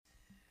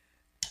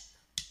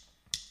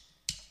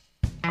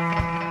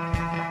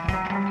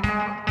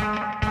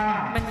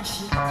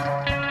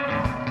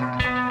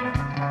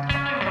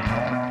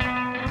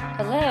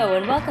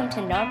to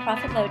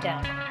Nonprofit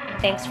Lowdown.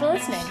 Thanks for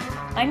listening.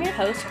 I'm your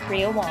host,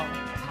 Ria Wong.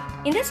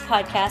 In this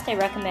podcast, I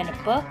recommend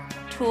a book,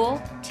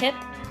 tool, tip,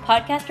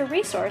 podcast, or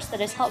resource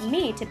that has helped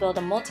me to build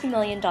a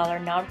multi-million-dollar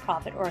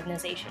nonprofit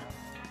organization.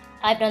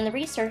 I've done the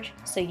research,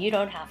 so you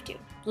don't have to.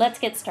 Let's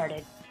get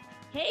started.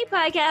 Hey,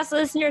 podcast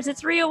listeners,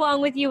 it's Ria Wong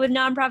with you with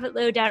Nonprofit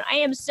Lowdown. I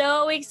am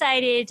so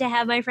excited to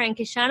have my friend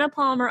Kishana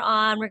Palmer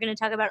on. We're going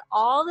to talk about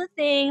all the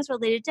things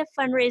related to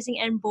fundraising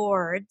and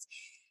boards.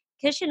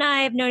 Kish and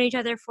I have known each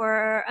other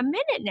for a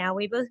minute now.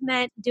 We both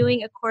met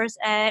doing a course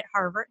at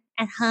Harvard.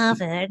 But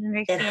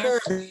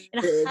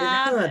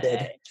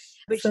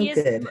So she is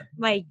good.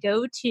 my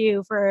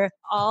go-to for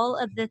all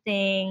of the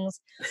things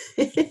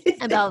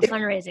about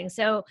fundraising.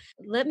 So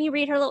let me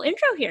read her little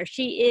intro here.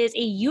 She is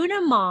a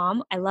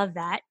Unimom. I love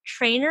that.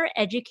 Trainer,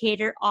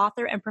 educator,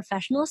 author, and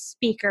professional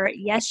speaker.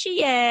 Yes,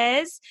 she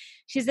is.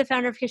 She's the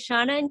founder of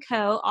Kishana &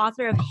 Co.,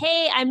 author of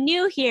Hey, I'm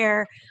New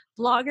Here,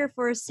 blogger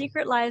for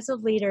Secret Lives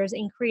of Leaders,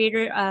 and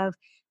creator of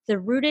the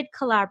Rooted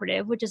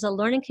Collaborative, which is a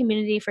learning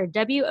community for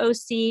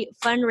WOC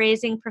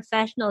fundraising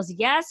professionals.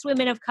 Yes,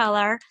 women of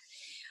color.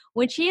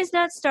 When she is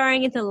not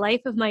starring in the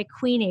life of my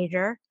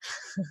queenager,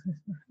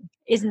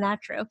 isn't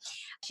that true?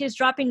 She is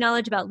dropping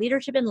knowledge about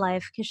leadership in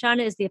life.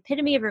 Kishana is the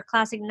epitome of her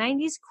classic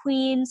 90s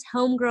queens,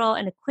 homegirl,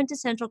 and a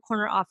quintessential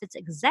corner office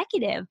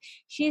executive.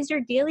 She is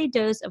your daily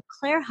dose of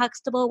Claire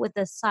Huxtable with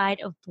a side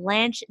of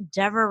Blanche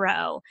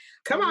Devereaux.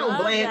 Come on,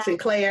 Blanche and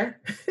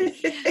Claire.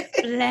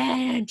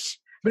 Blanche.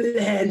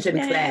 Blanche and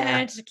Claire.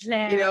 Blanche,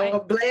 Claire. You know,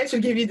 Blanche will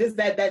give you just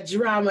that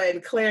drama,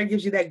 and Claire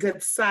gives you that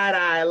good side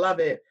eye. I love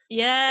it.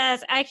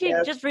 Yes. I actually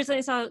just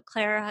recently saw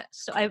Claire.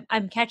 So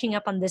I'm catching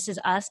up on This Is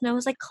Us. And I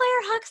was like, Claire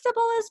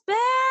Huxtable is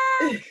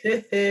back.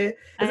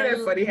 Isn't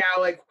it funny how,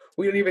 like,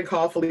 we don't even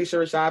call Felicia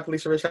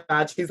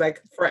Rashad. She's like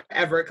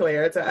forever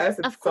Claire to us.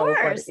 It's of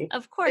course. So funny.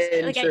 Of course.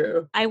 And like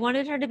true. I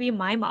wanted her to be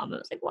my mom. I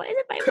was like, why is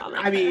it my mom?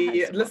 I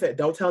mean, listen,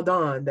 don't tell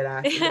Dawn that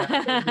I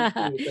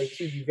like,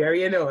 she's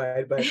very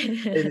annoyed, but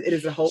it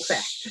is a whole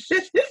fact.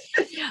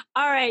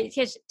 All right,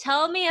 Kish,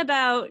 tell me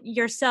about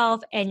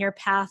yourself and your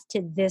path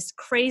to this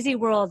crazy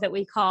world that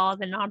we call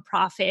the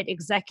nonprofit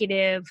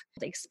executive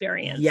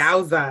experience.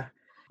 Yowza.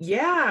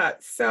 Yeah.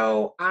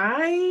 So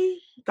I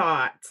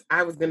thought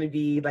I was going to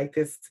be like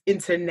this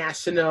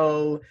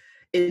international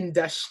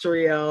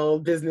industrial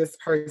business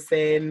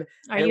person.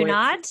 Are you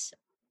not?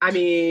 I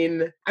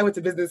mean, I went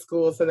to business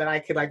school so that I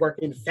could like work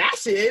in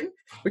fashion,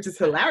 which is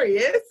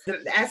hilarious.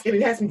 Asking me,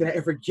 did I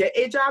ever get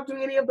a job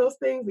doing any of those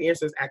things? The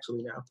answer is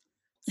actually no.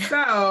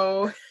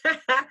 So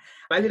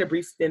I did a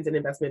brief stint in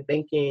investment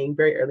banking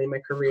very early in my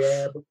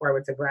career before I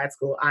went to grad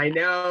school. I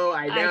know.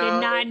 I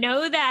did not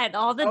know that.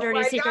 All the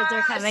dirty secrets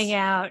are coming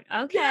out.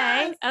 Okay.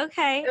 Yes.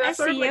 Okay. And I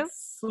see you. Like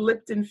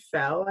slipped and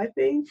fell, I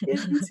think,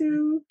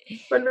 into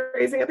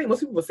fundraising. I think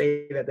most people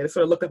say that. They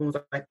sort of looked up and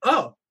was like,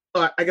 oh,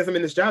 I guess I'm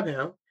in this job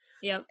now.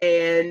 Yep.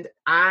 And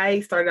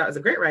I started out as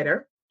a grant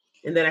writer,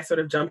 and then I sort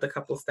of jumped a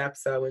couple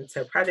steps. So I went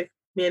to project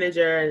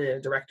manager and then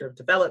a director of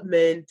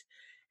development.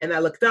 And I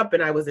looked up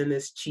and I was in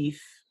this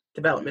chief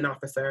development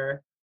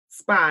officer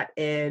spot.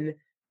 And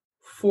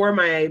for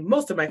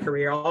most of my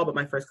career, all but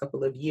my first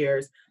couple of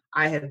years,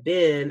 I have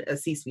been a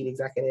C-suite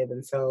executive.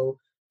 And so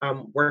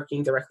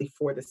working directly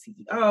for the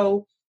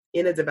CEO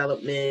in a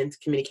development,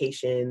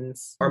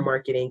 communications, or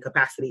marketing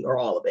capacity, or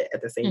all of it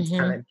at the same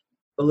time.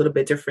 A little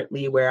bit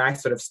differently, where I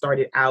sort of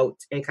started out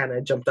and kind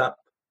of jumped up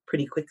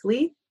pretty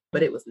quickly,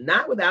 but it was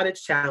not without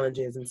its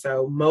challenges. And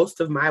so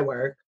most of my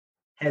work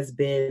has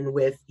been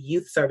with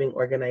youth serving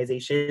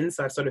organizations.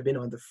 So I've sort of been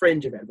on the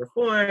fringe of ed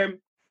reform,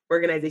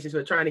 organizations who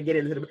are trying to get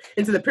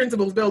into the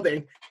principal's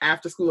building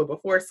after school or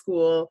before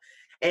school,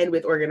 and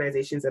with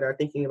organizations that are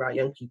thinking about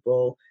young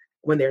people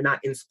when they're not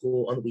in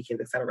school on the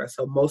weekends, et cetera.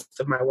 So most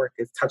of my work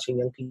is touching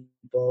young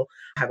people.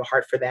 I have a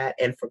heart for that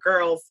and for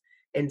girls.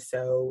 And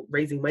so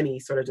raising money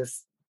sort of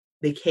just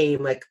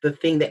became like the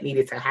thing that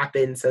needed to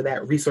happen so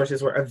that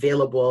resources were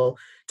available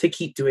to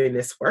keep doing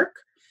this work.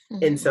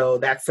 And so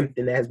that's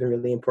something that has been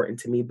really important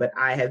to me. But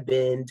I have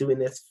been doing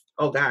this,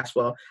 I'm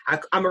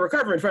a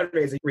recovering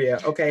fundraiser, Ria.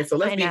 Okay, so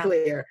let's be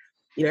clear.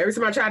 You know, every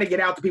time I try to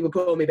get out, the people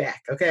pull me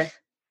back. Okay.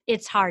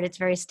 It's hard. It's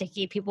very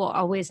sticky. People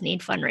always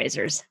need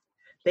fundraisers.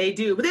 They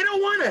do, but they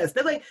don't want us.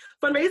 They're like,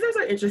 fundraisers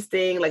are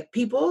interesting. Like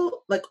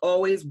people like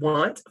always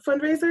want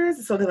fundraisers.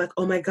 So they're like,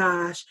 oh my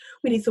gosh,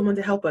 we need someone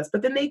to help us.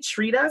 But then they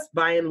treat us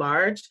by and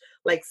large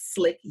like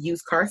slick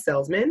used car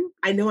salesmen.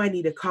 I know I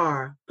need a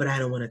car, but I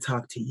don't want to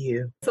talk to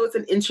you. So it's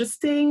an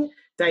interesting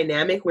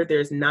dynamic where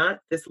there's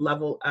not this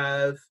level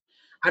of,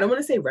 I don't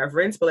want to say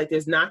reverence, but like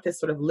there's not this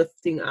sort of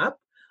lifting up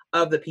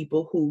of the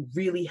people who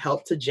really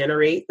help to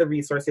generate the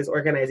resources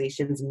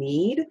organizations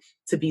need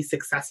to be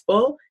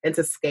successful and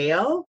to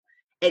scale.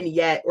 And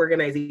yet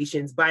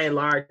organizations, by and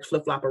large,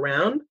 flip-flop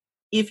around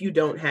if you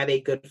don't have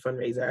a good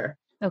fundraiser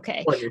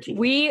Okay. on your team.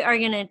 We are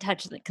going to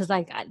touch, because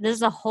like this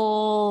is a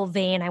whole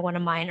vein I want to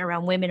mine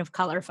around women of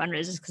color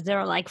fundraisers, because there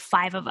are like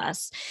 5 of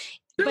us.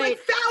 They're like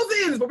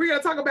thousands, but we're going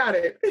to talk about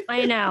it.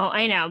 I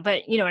know,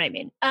 but you know what I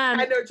mean. I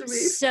know what you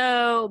mean.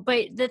 So,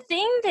 but the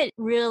thing that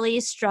really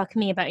struck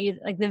me about you,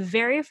 like the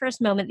very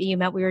first moment that you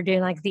met, we were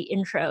doing like the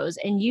intros,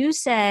 and you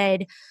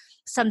said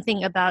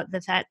something about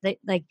the fact that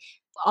like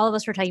all of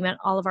us were talking about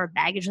all of our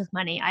baggage with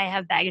money. I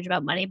have baggage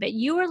about money, but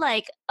you were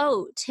like,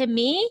 oh, to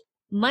me,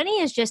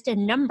 money is just a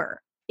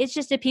number. It's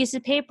just a piece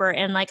of paper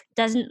and like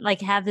doesn't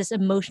like have this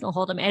emotional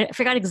hold on me. I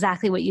forgot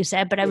exactly what you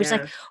said, but I was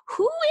like,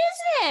 who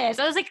is this?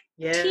 I was like,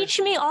 teach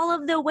me all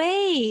of the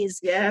ways.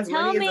 Yes,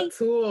 money is a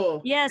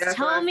tool. Yes,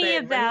 tell me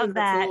about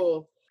that.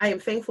 I am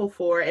thankful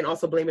for, and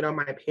also blame it on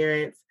my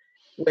parents,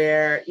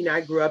 where, you know,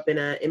 I grew up in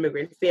an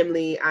immigrant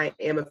family. I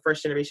am a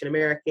first generation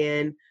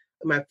American.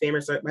 My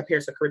parents are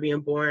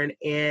Caribbean born,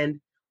 and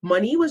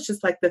money was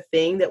just like the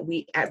thing that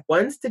we at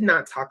once did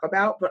not talk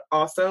about, but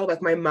also like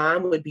my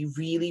mom would be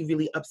really,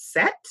 really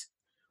upset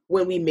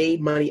when we made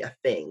money a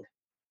thing,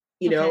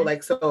 you know,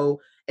 like, so,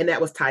 and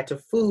that was tied to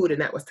food and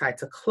that was tied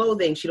to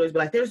clothing. She'd always be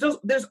like, there's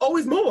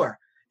always more.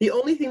 The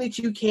only thing that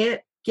you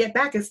can't get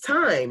back is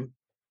time.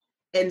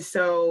 And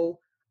so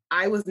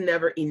I was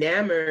never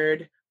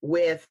enamored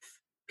with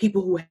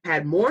people who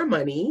had more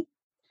money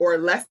or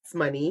less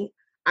money.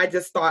 I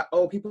just thought,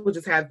 oh, people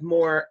just have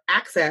more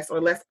access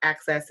or less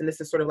access. And this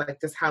is sort of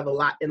like just how the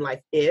lot in life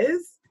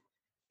is.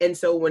 And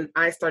so when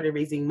I started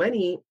raising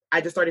money,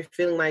 I just started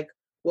feeling like,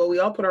 well, we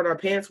all put on our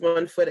pants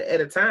one foot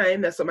at a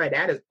time. That's what my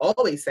dad has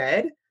always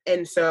said.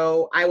 And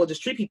so I will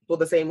just treat people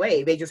the same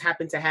way. They just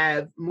happen to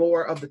have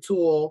more of the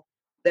tool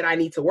that I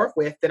need to work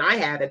with than I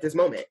have at this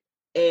moment.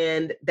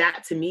 And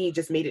that to me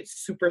just made it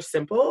super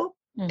simple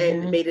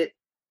and made it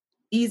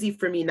easy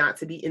for me not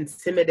to be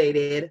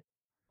intimidated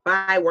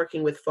by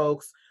working with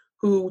folks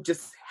who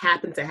just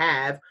happen to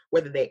have,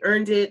 whether they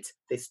earned it,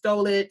 they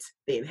stole it,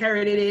 they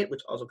inherited it,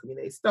 which also could mean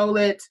they stole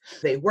it,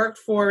 they worked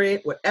for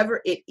it,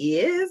 whatever it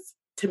is.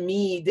 To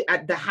me,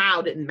 the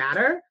how didn't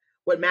matter.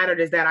 What mattered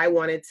is that I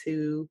wanted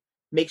to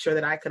make sure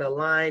that I could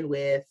align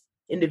with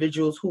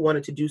individuals who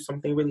wanted to do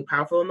something really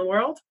powerful in the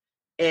world.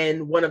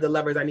 And one of the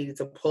levers I needed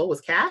to pull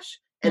was cash,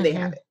 and they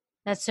have it.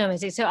 That's so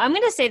amazing. So I'm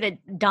going to say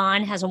that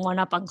Dawn has a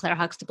one-up on Claire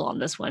Huxtable on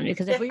this one,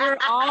 because if we were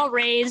all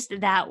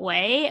raised that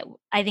way,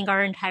 I think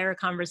our entire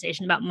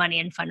conversation about money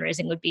and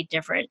fundraising would be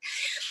different.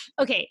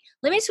 Okay,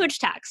 let me switch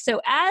tacks.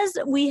 So as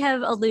we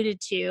have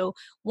alluded to,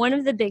 one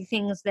of the big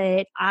things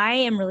that I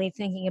am really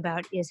thinking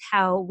about is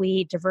how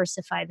we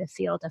diversify the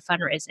field of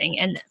fundraising.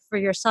 And for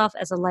yourself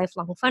as a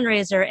lifelong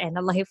fundraiser and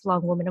a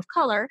lifelong woman of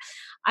color,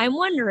 I'm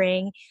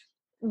wondering,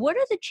 what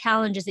are the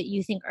challenges that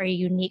you think are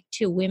unique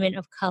to women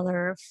of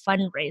color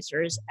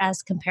fundraisers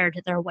as compared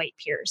to their white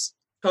peers?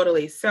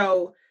 Totally.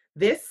 So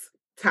this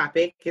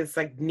topic is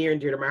like near and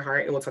dear to my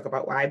heart, and we'll talk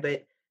about why.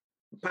 But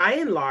by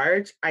and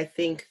large, I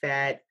think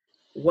that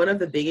one of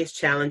the biggest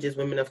challenges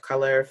women of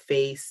color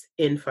face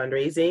in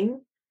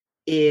fundraising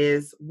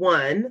is,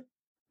 one,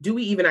 do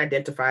we even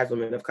identify as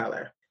women of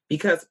color?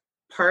 Because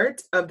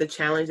part of the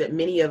challenge that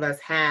many of us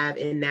have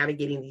in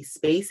navigating these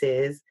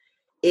spaces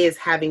is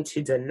having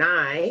to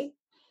deny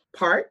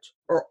part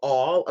or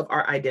all of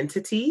our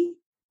identity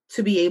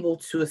to be able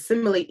to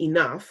assimilate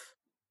enough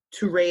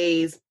to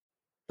raise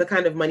the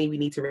kind of money we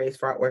need to raise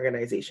for our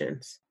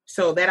organizations.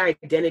 So that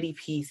identity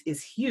piece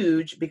is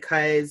huge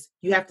because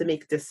you have to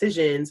make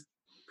decisions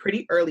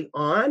pretty early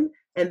on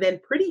and then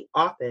pretty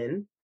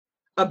often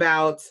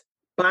about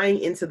buying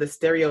into the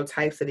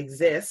stereotypes that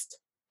exist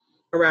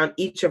around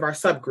each of our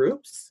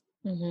subgroups,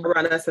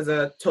 around us as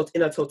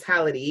in a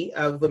totality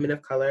of women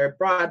of color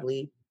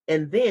broadly,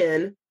 and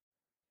then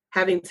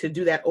having to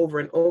do that over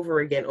and over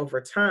again over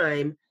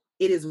time.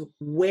 It is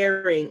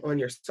wearing on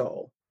your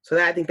soul.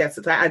 So I think that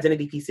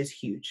identity piece is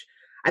huge.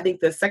 I think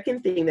the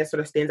second thing that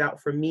sort of stands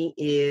out for me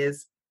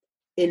is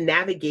in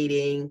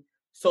navigating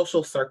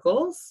social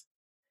circles.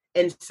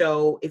 And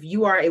so if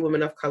you are a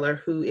woman of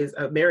color who is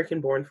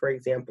American born, for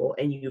example,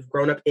 and you've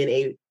grown up in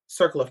a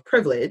circle of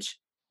privilege,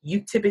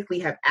 you typically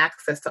have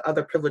access to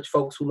other privileged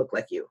folks who look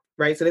like you,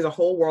 right? So there's a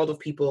whole world of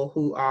people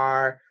who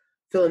are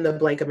fill in the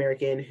blank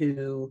American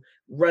who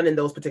run in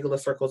those particular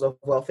circles of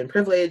wealth and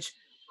privilege,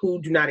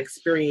 who do not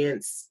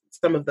experience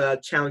some of the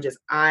challenges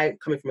I,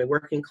 coming from a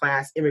working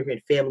class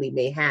immigrant family,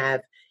 may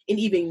have in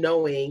even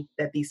knowing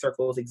that these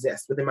circles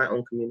exist within my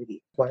own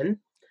community, one.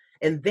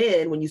 And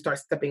then when you start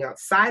stepping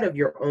outside of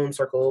your own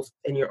circles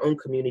and your own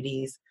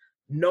communities,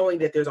 knowing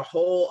that there's a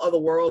whole other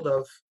world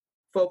of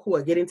folk who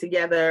are getting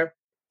together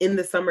in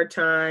the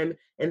summertime,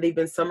 and they've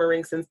been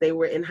summering since they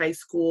were in high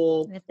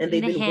school, and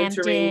they've been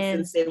wintering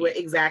since they were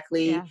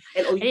exactly. Yeah.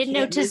 And I didn't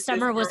know to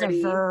summer was a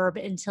verb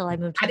until I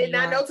moved to New York. I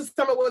did not know to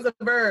summer was a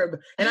verb,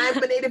 and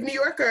I'm a native New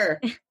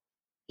Yorker.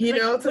 You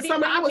know, to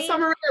summer, I was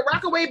summering at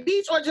Rockaway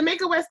Beach or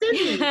Jamaica, West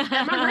Indies,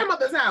 at my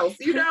grandmother's house.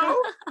 You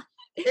know.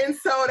 And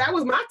so that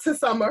was my to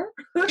summer.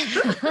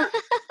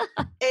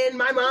 And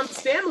my mom's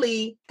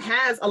family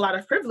has a lot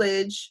of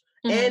privilege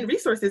and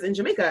resources in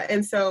Jamaica.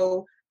 And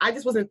so I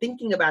just wasn't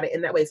thinking about it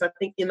in that way. So I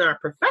think in our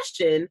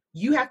profession,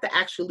 you have to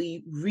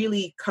actually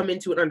really come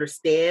into and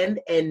understand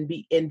and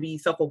be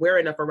self-aware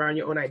enough around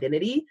your own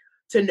identity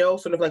to know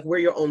sort of like where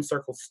your own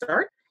circles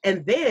start.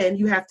 And then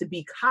you have to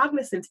be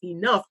cognizant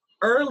enough,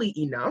 early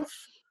enough,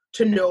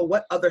 to know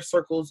what other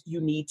circles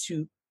you need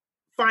to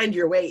find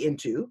your way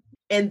into.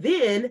 And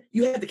then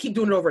you have to keep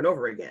doing it over and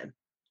over again.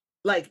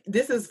 Like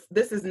this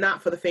is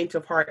not for the faint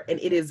of heart, and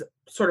it is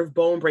sort of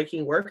bone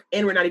breaking work.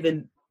 And we're not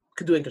even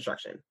doing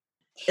construction.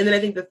 And then I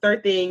think the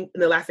third thing,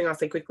 and the last thing I'll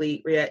say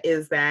quickly, Ria,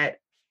 is that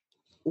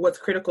what's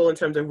critical in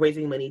terms of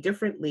raising money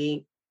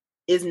differently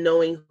is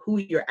knowing who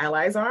your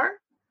allies are,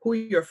 who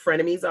your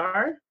frenemies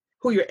are,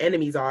 who your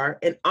enemies are.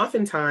 And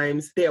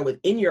oftentimes they are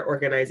within your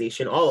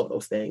organization, all of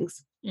those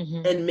things.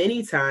 Mm-hmm. And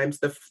many times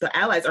the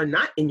allies are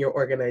not in your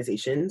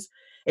organizations.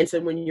 And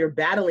so when you're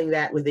battling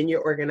that within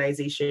your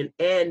organization,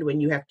 and when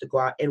you have to go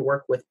out and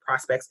work with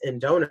prospects and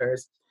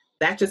donors,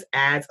 that just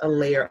adds a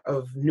layer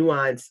of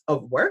nuance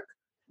of work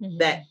mm-hmm.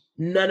 that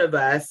none of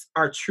us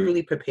are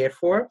truly prepared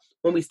for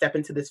when we step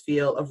into this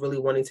field of really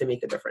wanting to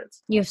make a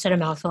difference. You've said a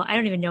mouthful. I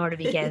don't even know where to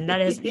begin. That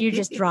is, you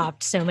just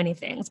dropped so many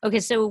things. Okay,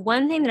 so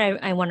one thing that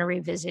I want to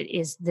revisit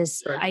is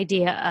this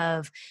idea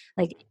of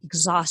like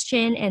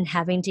exhaustion and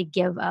having to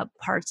give up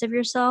parts of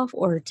yourself,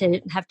 or to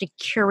have to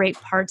curate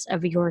parts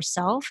of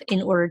yourself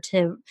in order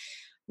to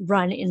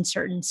run in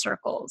certain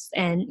circles.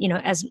 And, you know,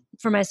 as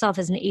for myself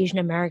as an Asian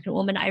American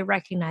woman, I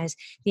recognize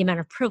the amount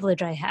of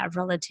privilege I have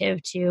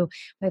relative to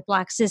my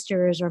Black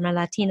sisters or my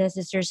Latina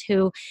sisters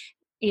who,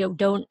 you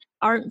know,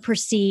 aren't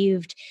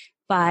perceived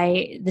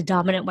by the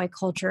dominant white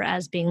culture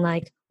as being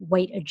like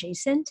white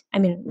adjacent. I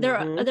mean, there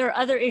are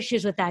other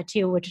issues with that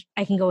too, which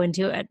I can go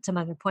into at some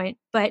other point.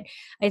 But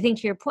I think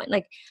to your point,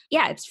 like,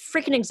 yeah, it's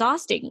freaking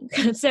exhausting.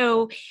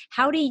 So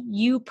how do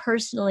you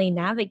personally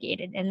navigate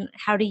it, and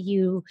how do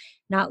you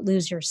not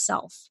lose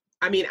yourself?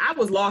 I mean, I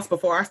was lost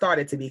before I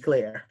started, to be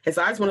clear. And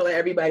so I just want to let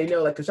everybody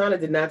know, like, Kashana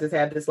did not just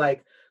have this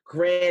like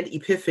grand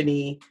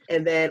epiphany,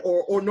 and then,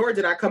 or nor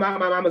did I come out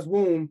of my mama's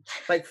womb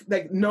like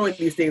knowing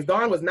these things.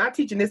 Dawn was not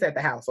teaching this at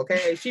the house,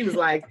 okay? She was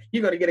like,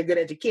 you're going to get a good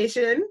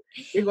education,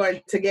 you're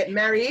going to get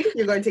married,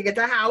 you're going to get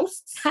a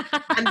house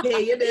and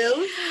pay your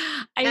bills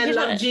and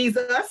love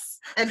Jesus,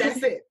 and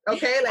that's it,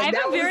 okay? Like, I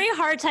have a very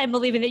hard time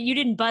believing that you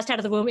didn't bust out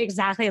of the womb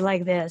exactly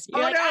like this.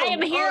 You're like, no. I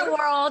am here,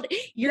 world.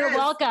 You're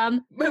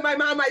welcome. But my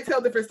mom might tell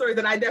different stories,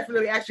 and I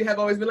definitely actually have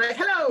always been like,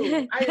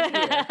 hello, I am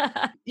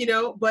here. You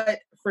know,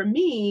 but for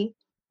me,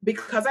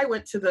 because I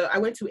went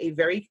to a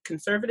very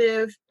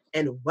conservative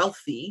and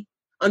wealthy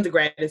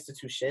undergrad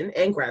institution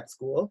and grad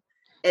school.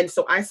 And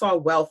so I saw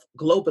wealth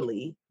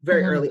globally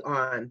very early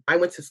on. I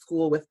went to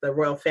school with the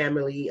royal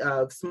family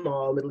of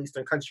small Middle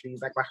Eastern countries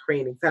like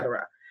Bahrain, et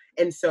cetera.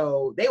 And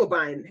so they were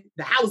buying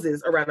the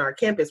houses around our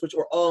campus, which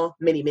were all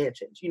mini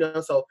mansions, you know?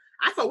 So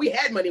I thought we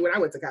had money when I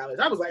went to college.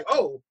 I was like,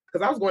 oh,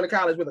 because I was going to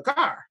college with a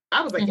car.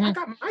 I was like, yeah, I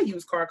got my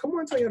used car. Come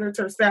on, Toyota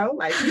Tercel.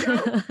 Like,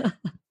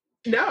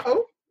 you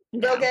know,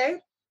 no. Okay.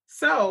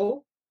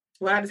 So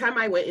by the time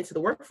I went into the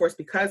workforce,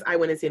 because I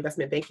went into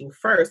investment banking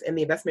first, and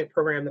the investment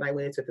program that I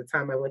went into at the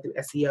time, I went through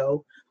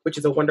SEO, which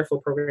is a wonderful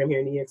program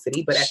here in New York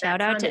City. But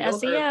shout out to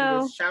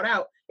SEO. Shout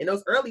out. In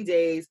those early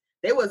days,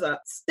 there was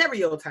a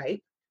stereotype.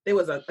 There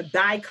was a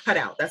die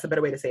cutout. That's a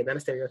better way to say it, not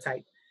a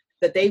stereotype.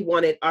 That they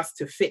wanted us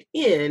to fit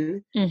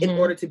in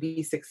order to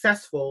be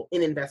successful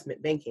in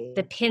investment banking.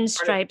 The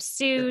pinstripe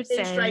suits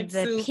and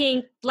the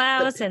pink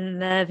blouse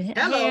and the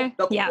hair.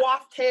 The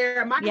coiffed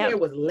hair. My hair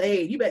was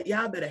laid.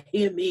 Y'all better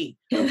hear me.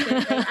 Okay?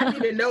 I didn't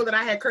even know that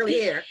I had curly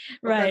hair.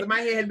 Because my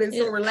hair had been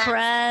so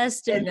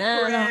relaxed and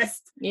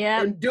pressed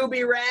and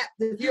doobie wrapped.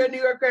 If you're a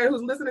New Yorker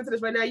who's listening to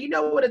this right now, you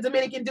know what a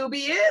Dominican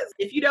doobie is.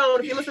 If you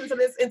don't, if you listen to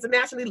this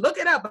internationally, look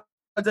it up.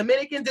 A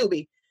Dominican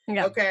doobie.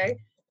 Yep. Okay.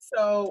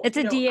 So it's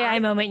a DEI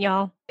moment,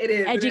 y'all. It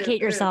is. Educate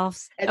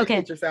yourselves.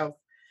 Educate yourself.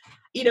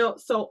 You know,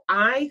 so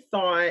I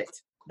thought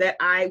that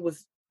I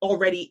was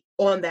already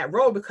on that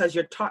road because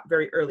you're taught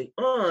very early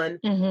on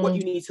what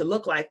you need to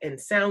look like and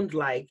sound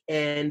like.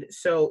 And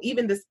so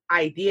even this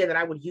idea that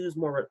I would use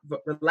more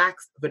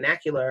relaxed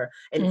vernacular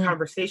and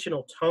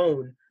conversational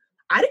tone,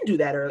 I didn't do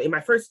that early in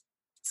my first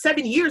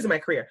 7 years of my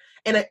career.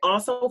 And I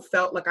also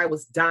felt like I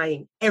was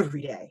dying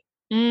every day.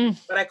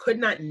 But I could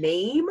not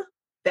name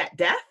that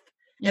death.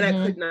 And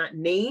I could not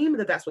name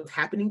that that's what's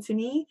happening to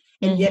me.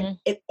 And yet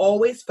it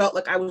always felt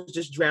like I was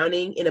just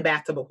drowning in a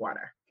bathtub of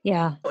water.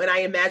 Yeah. And I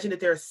imagine that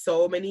there are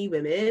so many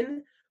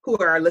women who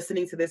are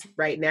listening to this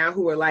right now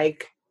who are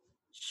like,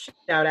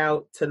 shout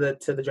out to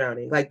the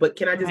drowning. Like, but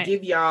can I just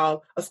give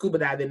y'all a scuba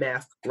diving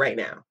mask right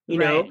now? You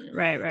know?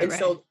 Right. And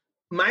so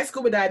my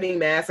scuba diving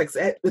mask, like,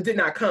 it did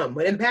not come.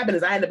 What ended up happening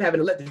is I ended up having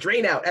to let the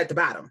drain out at the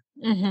bottom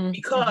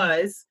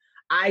because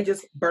I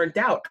just burnt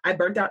out. I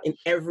burnt out in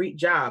every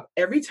job.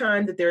 Every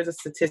time that there's a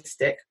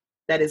statistic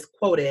that is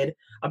quoted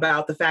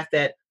about the fact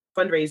that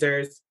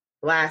fundraisers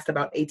last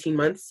about 18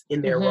 months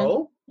in their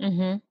role,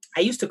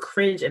 I used to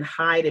cringe and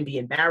hide and be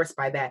embarrassed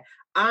by that.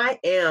 I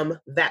am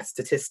that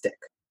statistic.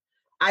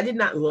 I did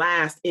not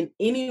last in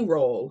any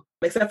role,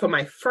 except for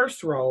my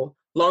first role,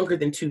 longer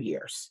than 2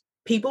 years.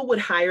 People would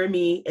hire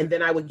me and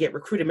then I would get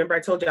recruited. Remember I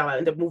told y'all I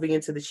ended up moving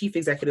into the chief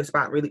executive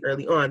spot really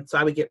early on. So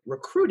I would get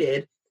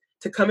recruited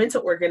to come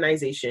into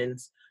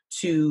organizations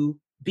to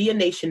be a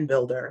nation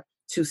builder,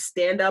 to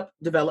stand up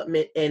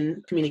development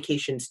and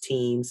communications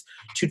teams,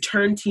 to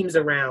turn teams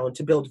around,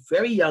 to build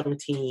very young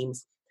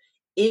teams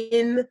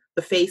in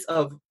the face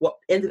of what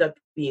ended up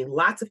being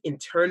lots of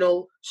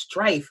internal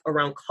strife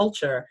around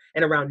culture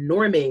and around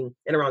norming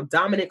and around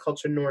dominant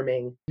culture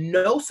norming,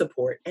 no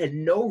support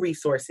and no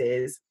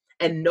resources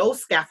and no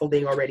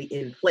scaffolding already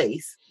in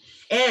place,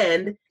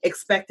 and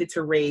expected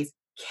to raise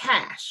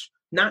cash,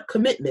 not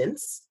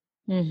commitments,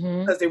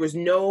 because there was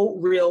no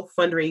real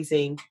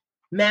fundraising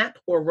map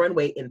or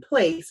runway in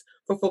place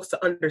for folks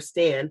to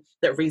understand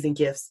that raising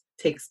gifts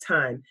takes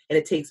time. And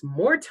it takes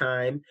more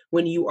time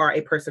when you are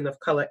a person of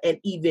color, and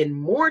even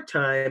more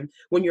time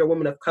when you're a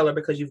woman of color,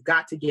 because you've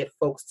got to get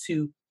folks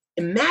to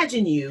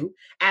imagine you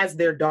as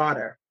their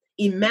daughter.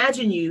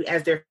 Imagine you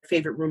as their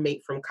favorite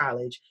roommate from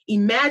college.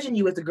 Imagine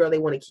you as the girl they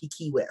want to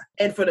kiki with.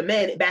 And for the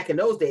men back in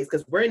those days,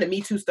 because we're in the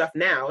Me Too stuff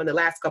now in the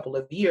last couple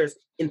of years,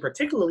 and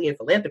particularly in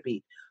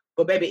philanthropy,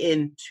 but baby,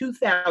 in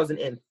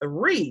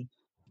 2003,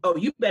 oh,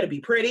 you better be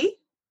pretty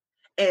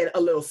and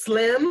a little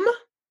slim.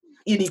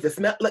 You need to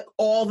smell like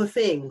all the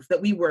things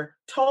that we were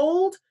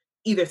told,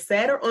 either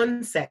said or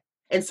unsaid.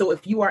 And so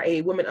if you are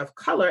a woman of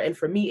color, and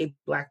for me, a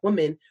Black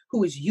woman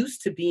who is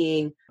used to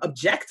being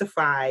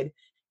objectified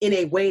in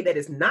a way that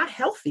is not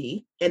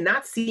healthy and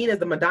not seen as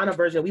the Madonna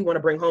version we want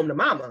to bring home to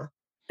mama,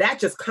 that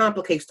just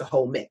complicates the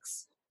whole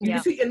mix. Yeah.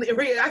 You see,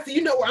 I see,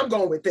 you know where I'm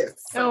going with this.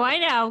 So. Oh, I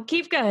know.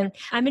 Keep going.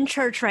 I'm in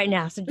church right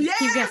now. So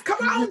yes,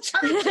 come on,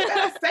 church.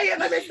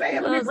 Let me say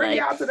it. Let me bring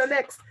y'all to the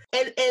next.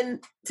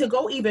 And to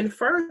go even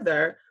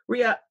further,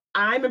 Rhea,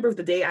 I remember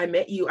the day I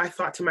met you, I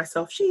thought to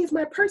myself, she is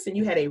my person.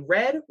 You had a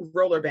red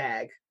roller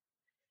bag,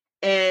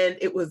 and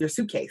it was your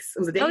suitcase. It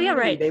was the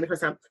day the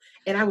first time.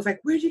 And I was like,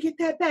 where'd you get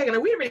that bag? And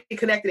we already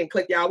connected and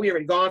clicked, y'all. We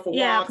already gone for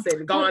walks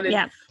and gone.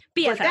 And,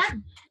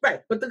 BFF.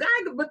 But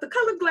the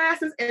colored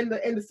glasses and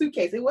the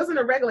suitcase, it wasn't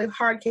a regular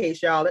hard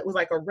case, y'all. It was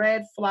like a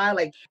red fly,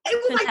 like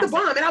it was like the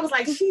bomb. And I was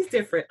like, she's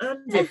different.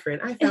 I'm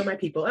different. I found my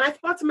people. And I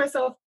thought to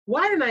myself,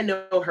 why didn't I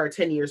know her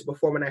 10 years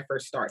before when I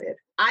first started?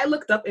 I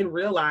looked up and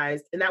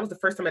realized, and that was the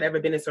first time I'd ever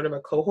been in sort of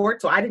a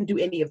cohort. So I didn't do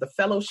any of the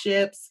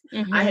fellowships.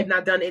 I had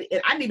not done any,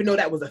 and I didn't even know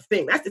that was a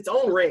thing. That's its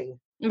own ring.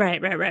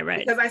 Right.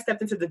 Because I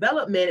stepped into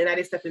development and I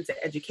didn't step into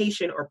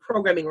education or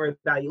programming or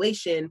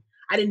evaluation.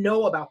 I didn't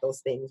know about those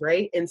things,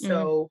 right? And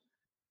so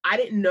I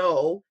didn't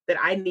know that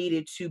I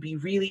needed to be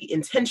really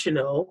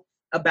intentional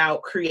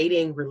about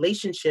creating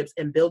relationships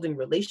and building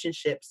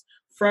relationships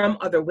from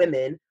other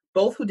women,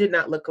 both who did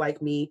not look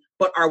like me,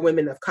 but are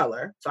women of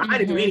color. So I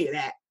didn't do any of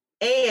that.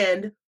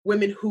 And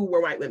women who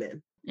were white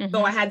women.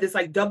 So I had this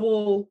like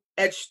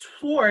double-edged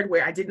sword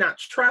where I did not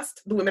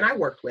trust the women I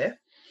worked with.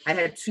 I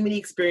had too many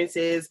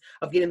experiences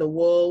of getting the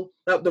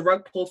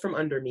rug pulled from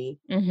under me.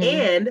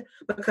 And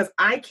because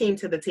I came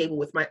to the table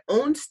with my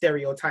own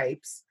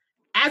stereotypes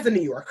as a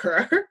New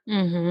Yorker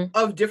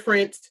of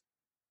different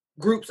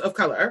groups of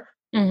color,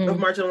 of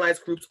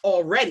marginalized groups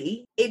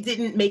already, it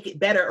didn't make it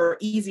better or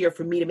easier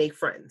for me to make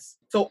friends.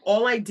 So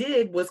all I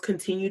did was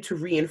continue to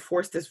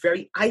reinforce this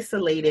very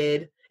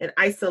isolated and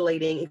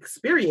isolating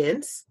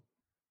experience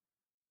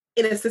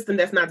in a system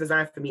that's not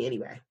designed for me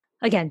anyway.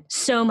 Again,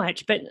 so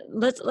much, but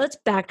let's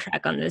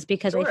backtrack on this,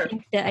 because I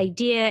think the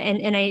idea,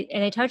 and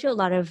I talk to a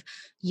lot of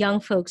young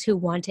folks who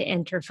want to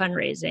enter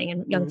fundraising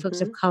and young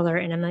folks of color,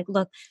 and I'm like,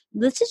 look,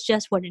 this is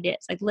just what it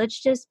is. Like,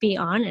 let's just be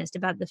honest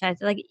about the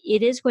fact that like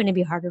it is going to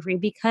be harder for you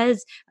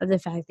because of the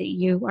fact that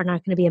you are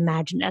not going to be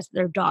imagined as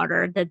their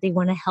daughter, that they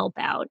want to help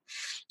out.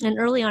 And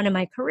early on in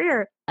my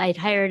career, I'd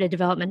hired a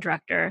development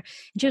director,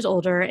 and she was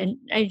older, and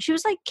she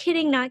was like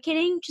kidding, not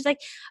kidding. She's like,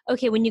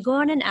 okay, when you go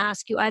on and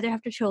ask, you either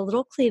have to show a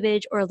little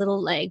cleavage or a little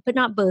leg, but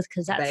not both,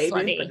 because that's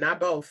slutty. But not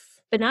both.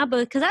 But not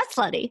both, because that's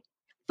slutty.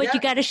 But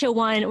you got to show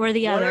one or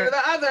the other. One or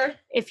the other.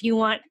 If you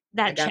want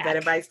that I got check. that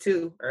advice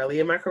too, early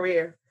in my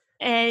career.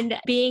 And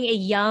being a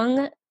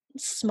young,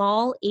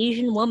 small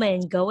Asian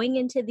woman going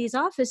into these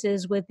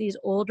offices with these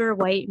older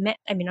white men.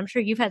 I mean, I'm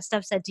sure you've had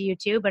stuff said to you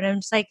too, but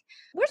I'm just like,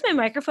 where's my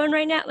microphone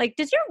right now? Like,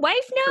 does your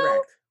wife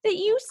know that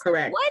you...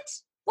 Correct.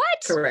 What?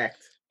 Correct.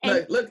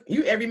 And look,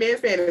 you every man's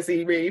fantasy,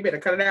 you better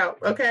cut it out,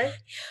 okay?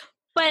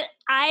 But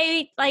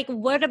I, like,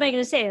 what am I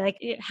going to say? Like,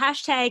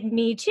 hashtag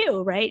me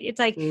too, right? It's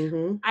like,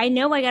 I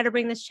know I got to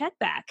bring this check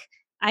back.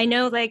 I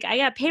know, like, I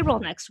got payroll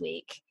next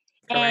week.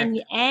 Correct.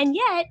 And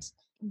yet,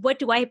 what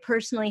do I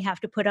personally have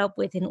to put up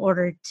with in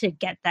order to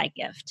get that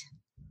gift?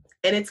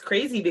 And it's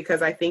crazy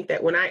because I think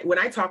that when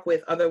I talk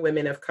with other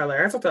women of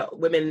color, I talk to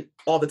women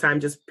all the time,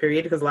 just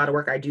period, because a lot of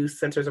work I do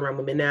centers around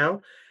women now.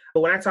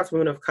 But when I talk to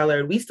women of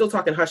color, we still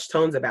talk in hushed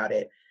tones about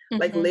it.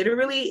 Like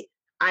literally,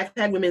 I've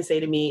had women say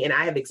to me, and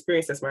I have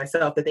experienced this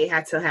myself, that they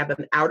had to have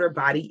an outer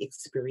body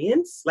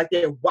experience. Like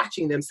they're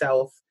watching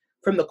themselves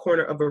from the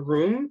corner of a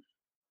room,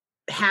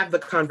 have the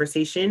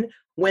conversation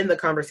when the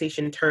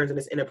conversation turns and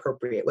it's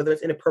inappropriate, whether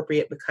it's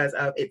inappropriate because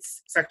of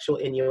its sexual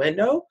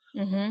innuendo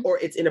or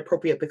it's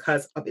inappropriate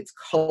because of its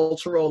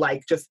cultural,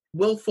 like just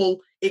willful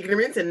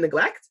ignorance and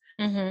neglect,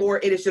 or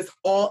it is just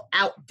all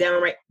out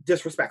downright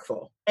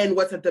disrespectful. And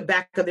what's at the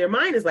back of their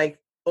mind is like,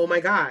 oh my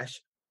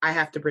gosh, I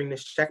have to bring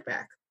this check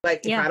back.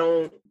 Like if Yeah. I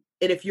don't,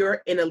 and if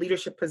you're in a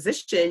leadership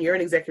position, you're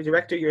an executive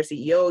director, you're a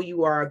CEO,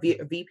 you are a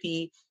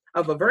VP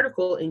of a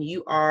vertical, and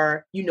you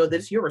are, you know,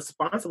 this, you're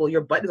responsible,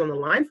 your butt is on the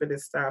line for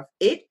this stuff.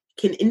 It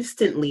can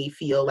instantly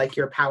feel like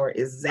your power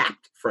is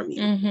zapped from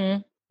you.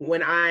 Mm-hmm.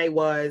 When I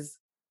was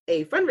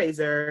a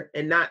fundraiser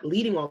and not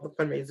leading all the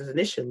fundraisers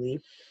initially,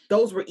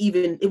 those were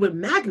even, it would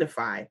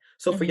magnify.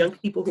 So for young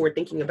people who are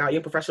thinking about,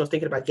 young professionals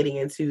thinking about getting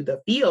into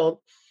the field,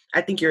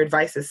 I think your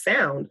advice is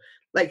sound.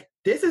 Like,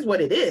 this is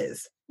what it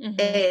is.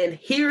 And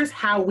here's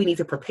how we need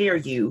to prepare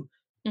you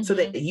so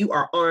that you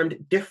are armed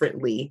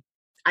differently,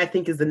 I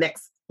think is the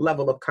next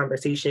level of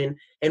conversation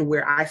and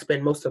where I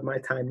spend most of my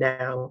time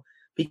now.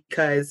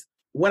 Because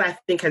what I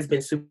think has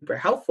been super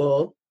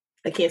helpful,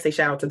 I can't say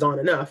shout out to Dawn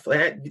enough.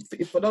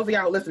 For those of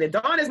y'all listening,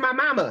 Dawn is my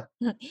mama.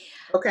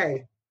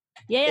 Okay.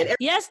 Yeah.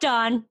 Yes,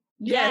 Dawn.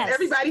 Yes.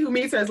 Everybody who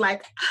meets her is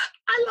like,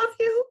 I love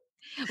you.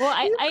 Well,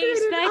 I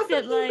expect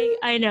that, like,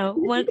 I know,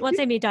 once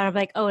I meet Dawn, I'm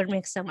like, oh, it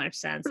makes so much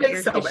sense. It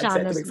makes so much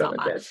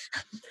sense.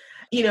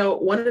 You know,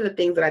 one of the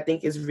things that I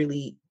think is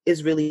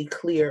really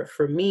clear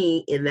for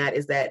me in that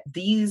is that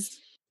these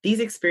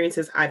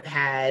experiences I've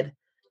had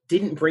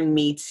didn't bring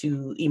me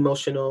to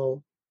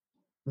emotional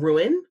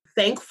ruin.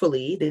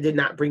 Thankfully, they did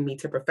not bring me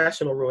to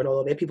professional ruin,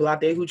 although there are people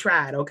out there who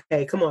tried.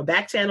 Okay, come on,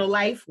 back channel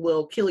life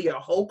will kill your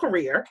whole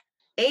career.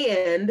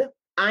 And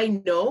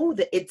I know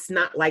that it's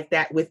not like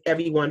that with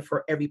everyone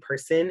for every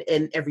person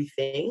and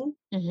everything.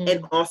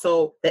 And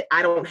also that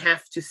I don't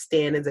have to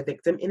stand as a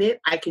victim in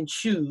it. I can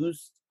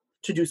choose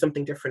to do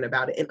something different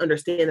about it and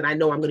understand that I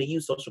know I'm going to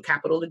use social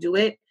capital to do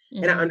it.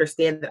 And I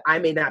understand that I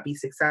may not be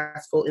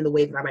successful in the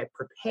way that I might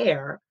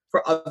prepare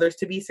for others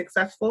to be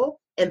successful.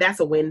 And that's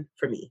a win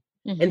for me.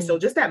 And so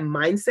just that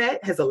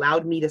mindset has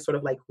allowed me to sort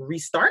of like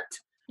restart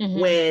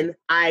when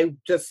I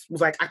just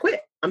was like, I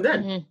quit. I'm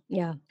done.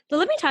 Yeah. So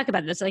let me talk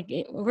about this. Like,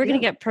 we're going to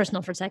get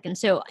personal for a second.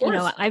 So, you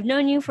know, I've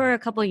known you for a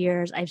couple of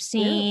years. I've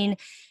seen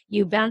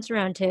you bounce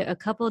around to a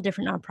couple of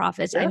different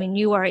nonprofits. I mean,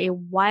 you are a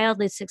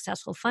wildly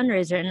successful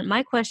fundraiser. And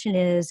my question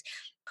is,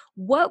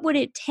 what would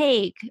it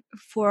take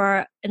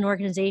for an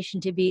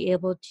organization to be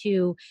able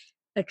to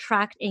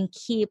attract and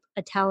keep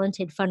a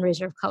talented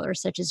fundraiser of color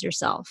such as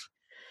yourself?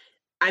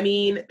 I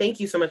mean, thank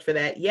you so much for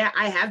that. Yeah,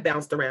 I have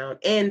bounced around.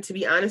 And to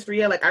be honest,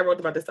 Ria, like I wrote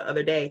about this the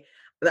other day,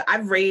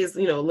 I've raised,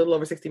 you know, a little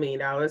over $60 million.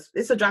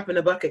 It's a drop in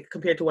the bucket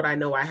compared to what I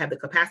know I have the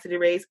capacity to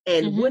raise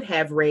and would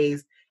have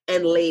raised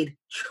and laid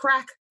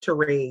track to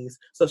raise.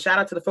 So shout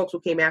out to the folks who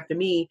came after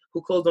me,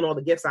 who closed on all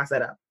the gifts I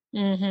set up.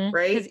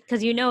 Right?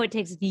 Because you know it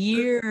takes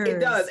years. It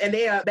does. And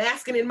they are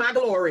basking in my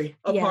glory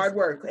of hard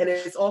work. And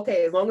it's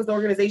okay as long as the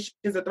organizations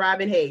are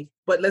thriving, hey,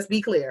 but let's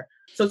be clear.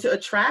 So to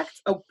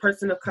attract a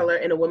person of color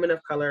and a woman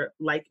of color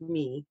like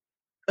me,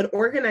 an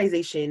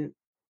organization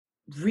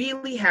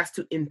really has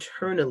to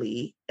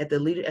internally at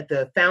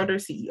the founder,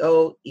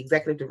 CEO,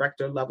 executive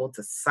director level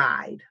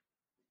decide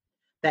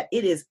that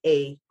it is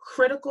a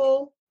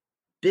critical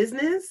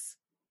business,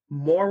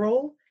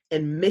 moral,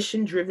 and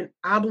mission-driven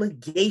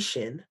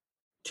obligation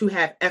to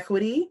have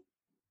equity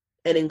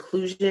and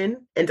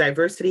inclusion and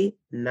diversity,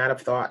 not a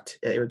thought,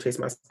 it irritates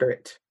my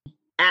spirit,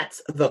 at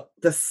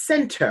the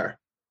center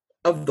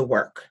of the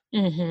work.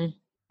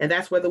 And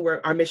that's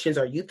whether our missions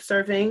are youth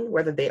serving,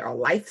 whether they are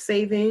life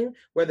saving,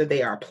 whether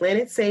they are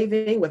planet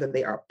saving, whether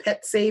they are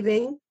pet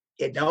saving.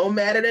 It don't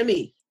matter to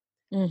me.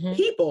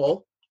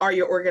 People are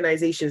your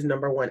organization's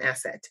number one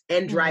asset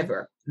and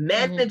driver.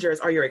 Managers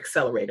are your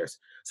accelerators.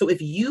 So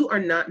if you are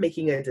not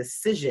making a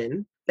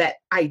decision that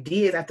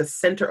idea is at the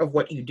center of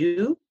what you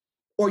do,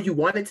 or you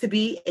want it to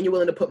be, and you're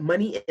willing to put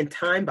money and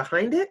time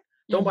behind it,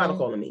 don't bother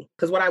calling me.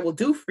 Because what I will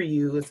do for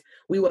you is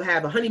we will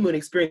have a honeymoon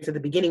experience at the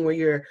beginning where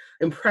you're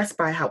impressed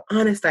by how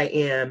honest I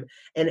am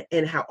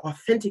and how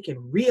authentic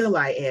and real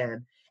I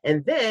am.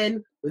 And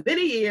then within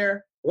a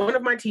year, one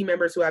of my team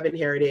members who I've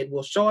inherited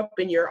will show up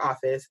in your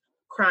office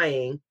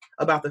crying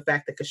about the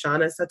fact that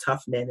Kashana is a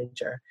tough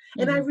manager.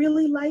 And I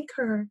really like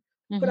her.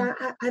 But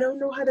I don't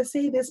know how to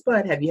say this,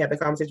 but have you had the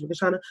conversation with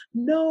Kashana?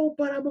 No,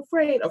 but I'm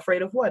afraid.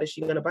 Afraid of what? Is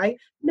she going to bite?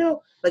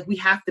 No. Like, we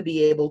have to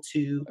be able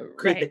to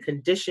create the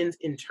conditions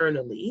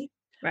internally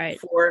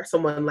for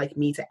someone like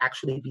me to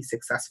actually be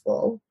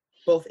successful,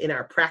 both in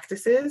our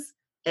practices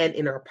and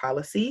in our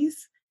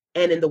policies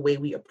and in the way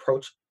we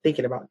approach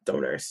thinking about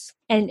donors.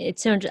 And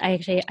it's so I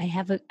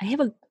have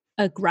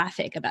a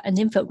graphic about an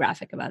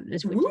infographic about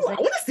this. Which is like,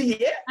 I want to see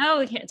it.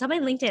 Oh, okay. It's on my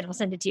LinkedIn. I'll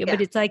send it to you. Yeah.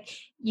 But it's like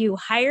you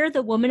hire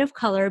the woman of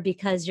color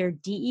because you're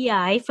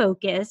DEI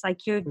focused,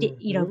 like you're,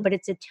 you know, but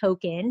it's a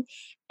token.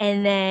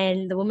 And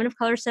then the woman of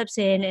color steps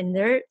in and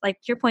they're like,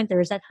 to your point,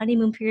 there's that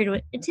honeymoon period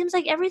where it seems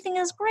like everything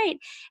is great.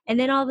 And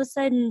then all of a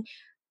sudden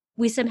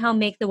we somehow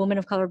make the woman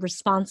of color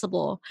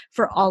responsible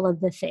for all of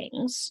the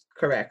things.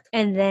 Correct.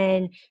 And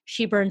then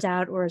she burns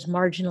out or is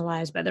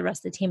marginalized by the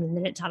rest of the team. And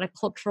then it's not a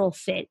cultural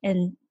fit.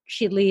 And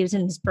she leaves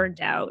and is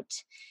burnt out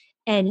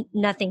and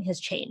nothing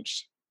has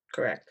changed.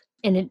 Correct.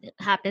 And it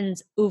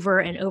happens over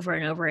and over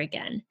and over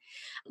again.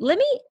 Let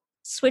me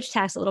switch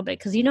tacks a little bit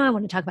because, you know, I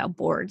want to talk about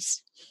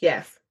boards.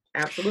 Yes.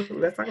 Absolutely.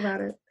 Let's talk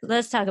about it.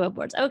 Let's talk about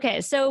boards.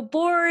 Okay, so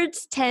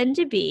boards tend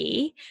to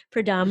be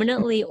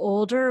predominantly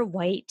older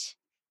white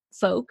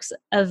folks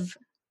of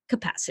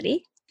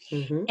capacity.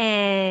 Mm-hmm.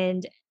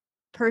 And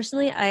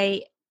personally,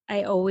 I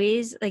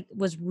always like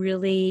was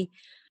really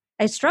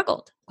I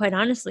struggled, quite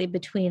honestly,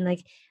 between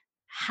like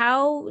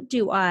how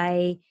do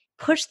I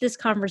push this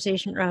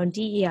conversation around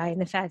DEI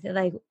and the fact that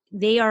like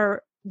they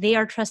are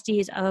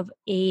trustees of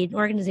an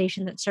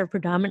organization that serve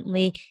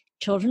predominantly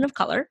children of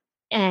color,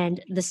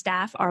 and the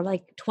staff are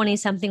like 20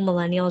 something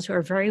millennials who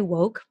are very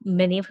woke,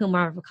 many of whom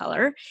are of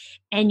color,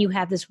 and you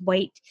have this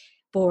white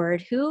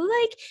board who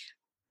like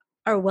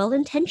are well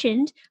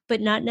intentioned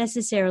but not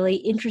necessarily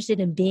interested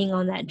in being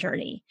on that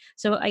journey.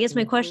 So I guess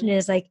my question Mm-hmm.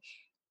 is like,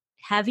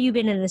 have you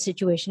been in this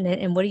situation,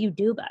 and what do you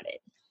do about it?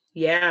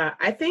 Yeah,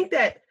 I think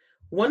that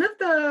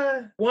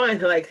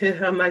like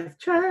I'm like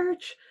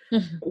church.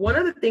 One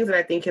of the things that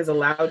I think has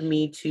allowed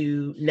me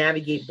to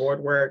navigate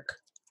board work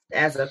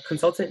as a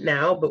consultant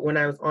now, but when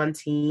I was on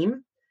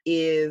team,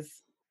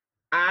 is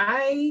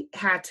I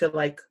had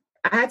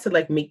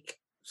to make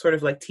sort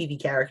of like TV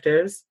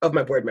characters of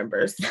my board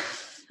members.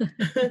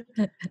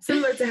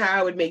 Similar to how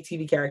I would make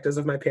TV characters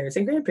of my parents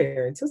and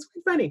grandparents. It was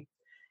quite funny.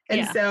 And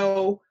Yeah.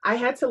 so I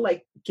had to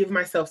like give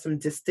myself some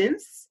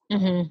distance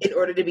Mm-hmm. in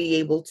order to be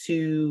able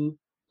to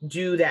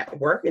do that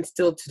work and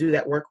still to do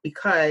that work,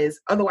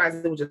 because otherwise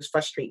it would just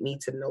frustrate me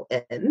to no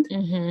end.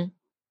 Mm-hmm.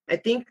 I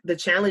think the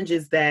challenge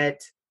is that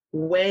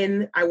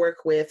when I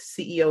work with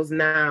CEOs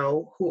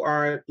now who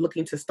are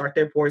looking to start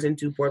their boards and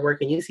do board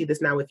work, and you see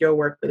this now with your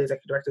work with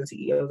executive directors and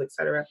CEOs, et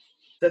cetera,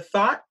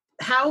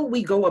 how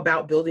we go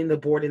about building the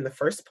board in the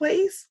first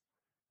place,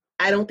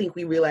 I don't think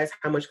we realize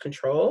how much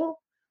control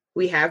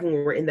we have when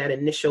we're in that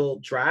initial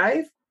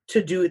drive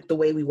to do it the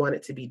way we want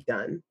it to be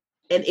done.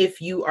 And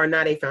if you are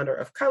not a founder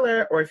of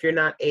color, or if you're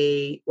not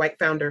a white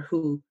founder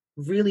who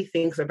really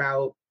thinks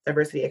about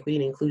diversity, equity,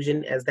 and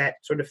inclusion as that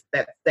sort of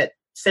that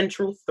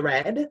central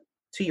thread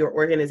to your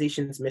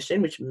organization's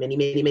mission, which many,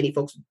 many, many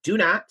folks do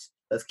not,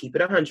 let's keep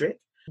it 100,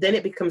 then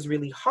it becomes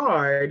really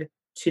hard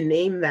to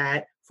name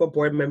that for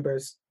board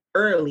members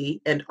early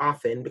and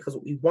often, because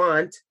what we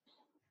want,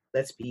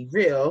 let's be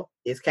real,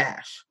 is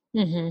cash.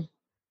 Mm-hmm.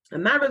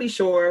 I'm not really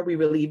sure we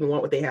really even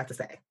want what they have to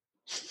say.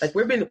 Like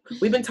we've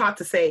been taught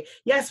to say,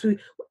 yes, we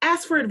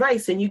ask for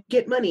advice and you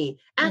get money.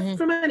 Ask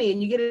for money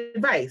and you get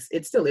advice.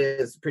 It still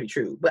is pretty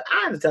true. But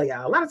I have to tell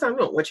y'all, a lot of times we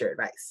don't want your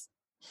advice,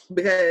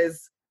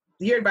 because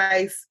your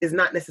advice is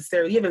not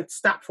necessarily, you haven't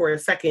stopped for a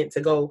second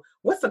to go,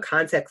 what's the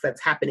context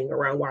that's happening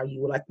around why you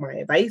would like my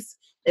advice?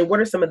 And what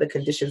are some of the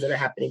conditions that are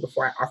happening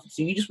before I offer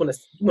to you? You just want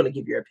to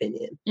give your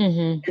opinion.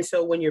 Mm-hmm. And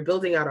so when you're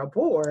building out a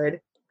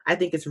board, I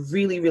think it's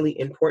really, really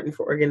important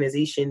for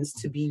organizations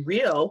to be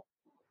real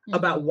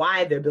about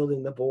why they're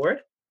building the board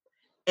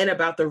and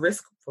about the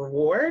risk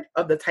reward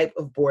of the type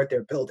of board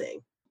they're building.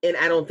 And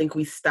I don't think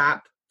we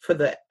stop for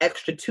the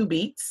extra 2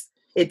 beats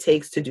it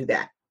takes to do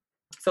that.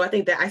 So I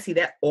think that I see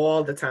that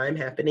all the time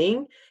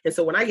happening. And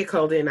so when I get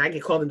called in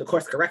to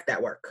course correct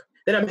that work.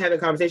 Then I'm having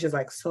conversations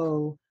like,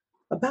 so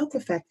about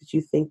the fact that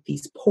you think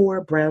these poor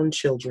brown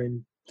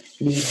children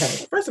need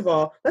help. First of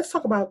all, let's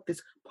talk about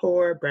this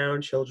poor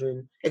brown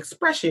children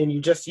expression you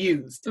just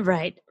used.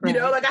 Right. You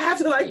know, like I have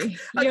to like,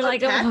 you're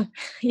like, oh,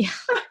 yeah.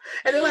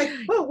 And they're like,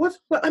 oh,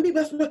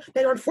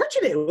 they're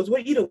unfortunate.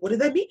 What did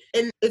that mean?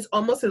 And it's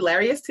almost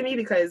hilarious to me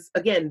because,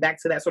 again,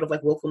 back to that sort of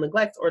like willful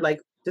neglect or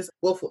like just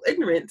willful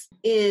ignorance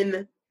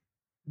in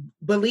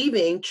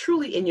believing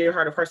truly in your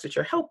heart of hearts that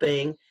you're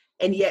helping,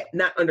 and yet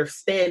not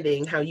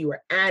understanding how you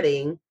are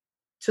adding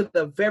to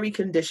the very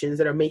conditions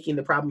that are making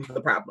the problem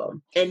the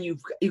problem. And you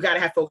got to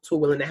have folks who are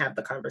willing to have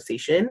the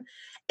conversation,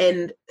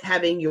 and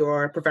having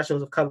your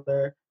professionals of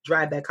color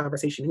drive that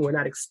conversation who are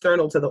not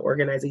external to the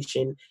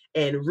organization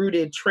and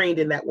rooted, trained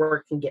in that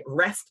work, and get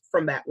rest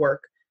from that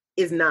work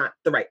is not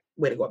the right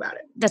way to go about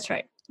it. That's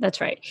right. That's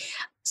right.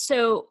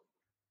 So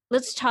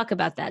let's talk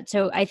about that.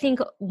 So I think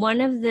one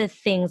of the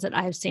things that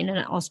I've seen, and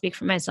I'll speak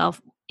for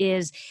myself,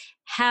 is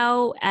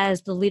how,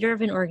 as the leader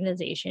of an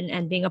organization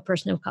and being a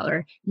person of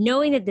color,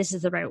 knowing that this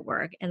is the right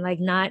work and like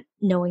not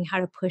knowing how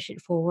to push it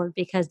forward,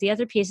 because the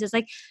other piece is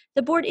like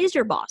the board is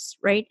your boss,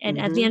 right? And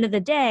at the end of the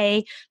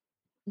day,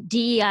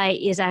 DEI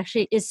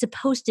is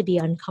supposed to be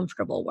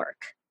uncomfortable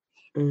work.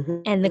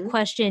 And the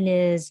question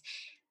is,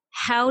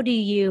 how do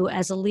you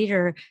as a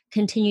leader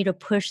continue to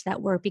push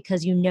that work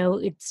because you know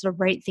it's the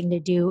right thing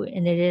to do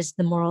and it is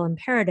the moral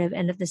imperative,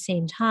 and at the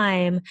same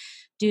time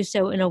do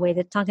so in a way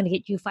that's not going to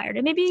get you fired?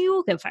 And maybe you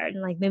will get fired,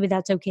 and like maybe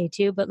that's okay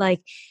too, but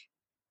like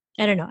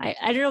I don't know. I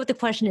don't know what the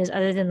question is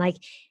other than like,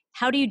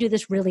 how do you do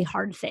this really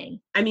hard thing?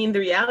 I mean, the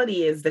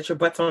reality is that your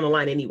butt's on the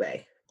line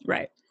anyway.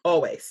 Right.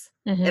 Always.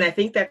 And I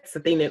think that's the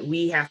thing that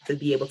we have to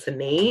be able to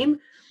name.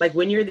 Like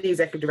when you're the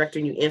executive director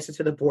and you answer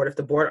to the board, if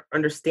the board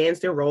understands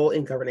their role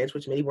in governance,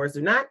 which many boards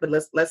do not, but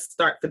let's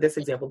start for this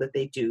example that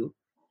they do,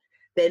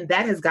 then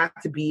that has got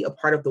to be a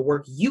part of the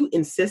work you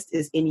insist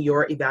is in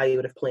your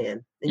evaluative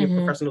plan, in your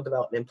professional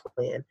development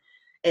plan.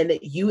 And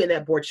that you and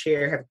that board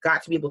chair have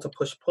got to be able to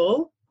push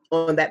pull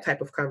on that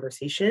type of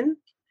conversation.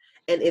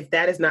 And if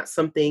that is not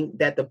something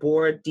that the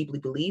board deeply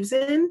believes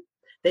in,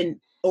 then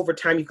over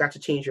time you've got to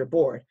change your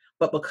board.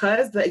 But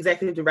because the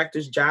executive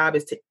director's job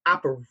is to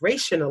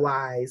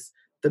operationalize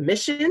the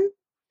mission,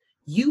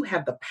 you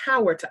have the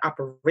power to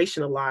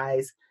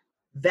operationalize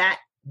that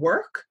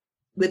work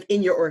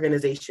within your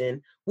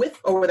organization with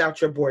or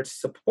without your board's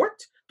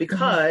support,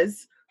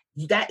 because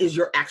that is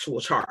your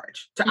actual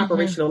charge to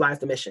operationalize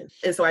the mission.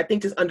 And so I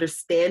think just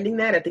understanding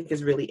that, I think,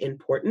 is really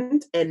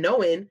important, and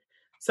knowing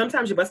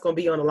sometimes your butt's going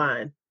to be on the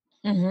line.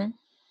 And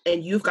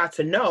you've got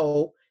to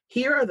know,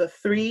 here are the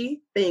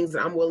 3 things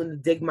that I'm willing to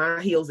dig my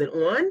heels in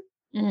on.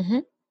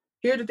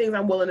 Here are the things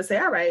I'm willing to say,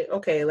 all right,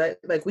 okay,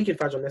 like we can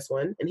fudge on this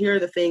one. And here are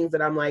the things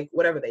that I'm like,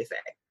 whatever they say.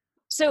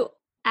 So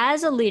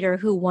as a leader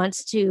who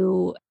wants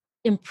to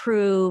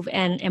improve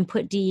and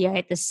put DEI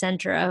at the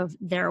center of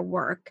their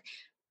work,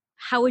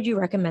 how would you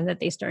recommend that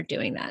they start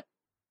doing that?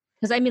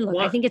 Because I mean, look,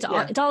 I think it's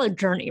all a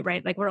journey,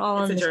 right? Like we're all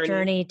on this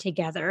journey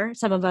together.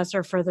 Some of us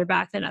are further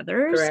back than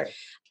others. Correct.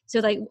 So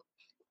like,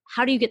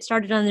 how do you get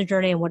started on the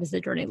journey, and what does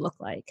the journey look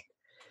like?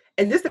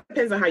 And this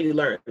depends on how you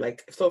learn.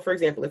 Like, so for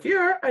example, if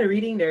you're a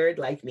reading nerd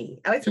like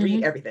me, I like to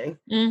read everything.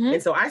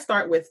 And so I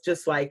start with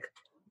just like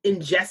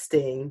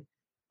ingesting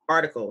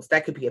articles.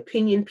 That could be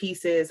opinion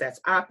pieces, that's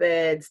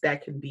op-eds,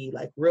 that can be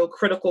like real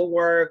critical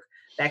work,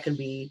 that can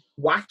be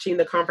watching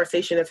the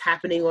conversation that's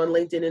happening on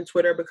LinkedIn and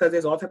Twitter, because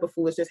there's all type of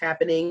foolishness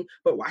happening.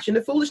 But watching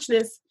the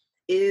foolishness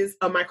is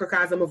a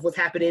microcosm of what's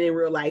happening in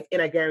real life,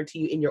 and I guarantee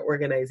you in your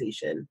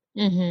organization.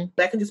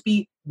 That can just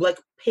be like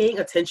paying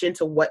attention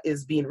to what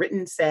is being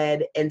written,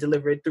 said, and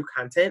delivered through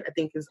content, I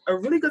think is a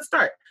really good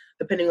start,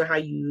 depending on how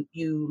you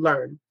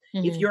learn.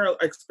 If you're an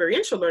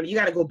experiential learner, you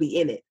got to go be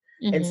in it.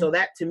 And so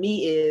that to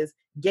me is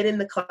get in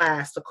the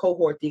class, the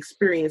cohort, the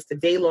experience, the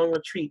day-long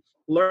retreat,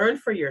 learn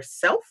for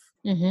yourself.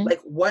 Like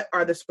what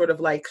are the sort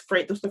of like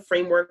what's the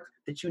framework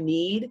that you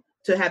need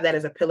to have that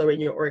as a pillar in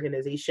your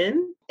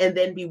organization, and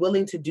then be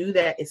willing to do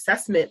that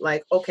assessment.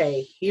 Like,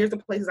 okay, here's the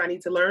places I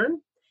need to learn,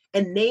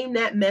 and name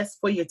that mess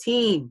for your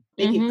team.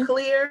 Make it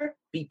clear,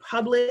 be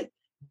public,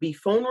 be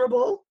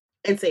vulnerable,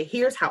 and say,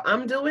 here's how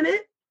I'm doing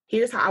it.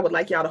 Here's how I would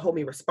like y'all to hold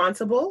me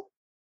responsible.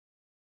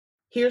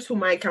 Here's who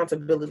my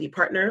accountability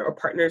partner or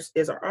partners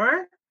is or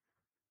are.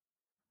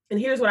 And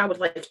here's what I would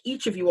like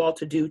each of you all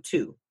to do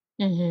too.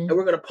 And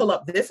we're going to pull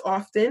up this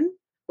often,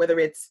 whether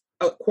it's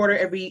a quarter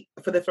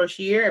for the first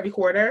year, every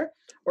quarter,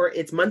 or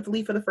it's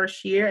monthly for the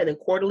first year and then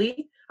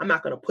quarterly. I'm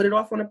not going to put it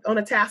off on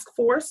a task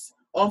force,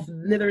 off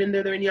nither and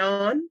thither and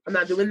yon. I'm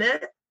not doing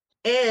that.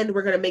 And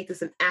we're going to make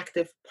this an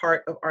active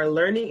part of our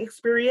learning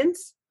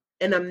experience.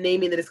 And I'm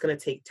naming that it's going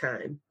to take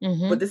time,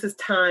 but this is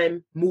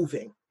time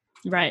moving.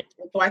 Right.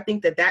 And so I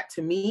think that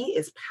to me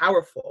is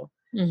powerful.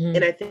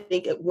 And I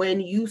think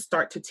when you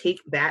start to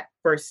take that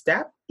first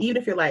step, even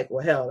if you're like,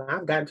 well, hell,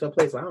 I've gotten to a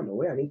place where I don't know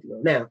where I need to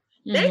go now.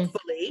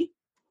 Thankfully,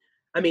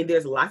 I mean,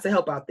 there's lots of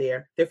help out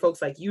there. There are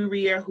folks like you,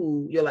 Rhea,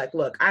 who you're like,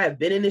 look, I have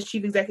been in this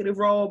chief executive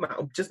role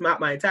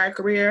my entire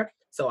career.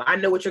 So I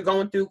know what you're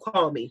going through.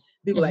 Call me.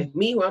 People like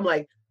me, who I'm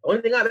like, the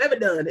only thing I've ever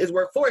done is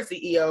work for a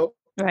CEO.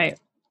 Right.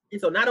 And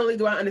so not only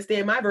do I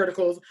understand my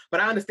verticals, but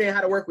I understand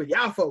how to work with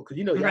y'all folks,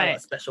 because y'all are a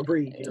special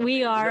breed.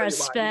 We are a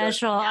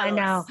special. I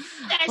know.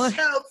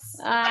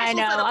 I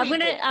know.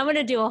 I'm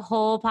gonna do a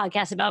whole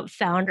podcast about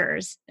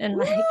founders and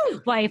like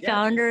why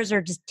founders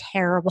are just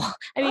terrible.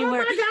 I mean,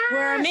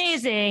 we're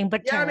amazing,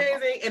 but terrible.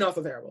 Amazing and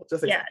also terrible.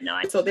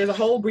 So there's a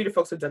whole breed of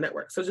folks who've done that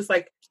work. So just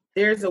like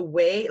there's a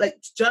way,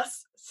 like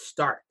just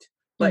start,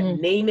 but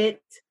name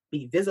it,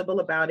 be visible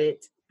about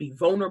it, be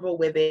vulnerable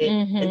with it,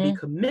 and be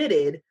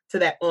committed to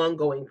that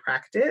ongoing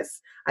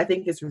practice. I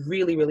think it's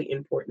really, really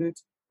important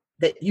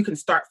that you can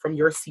start from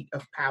your seat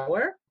of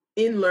power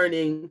in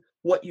learning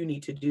what you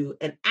need to do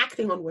and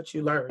acting on what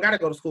you learn. I got to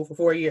go to school for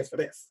 4 years for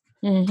this.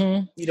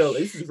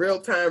 This is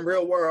real time,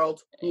 real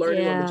world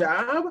learning on the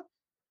job,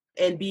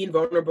 and being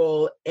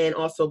vulnerable, and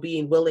also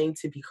being willing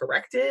to be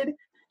corrected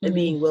and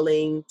being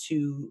willing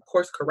to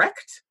course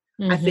correct,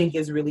 I think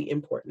is really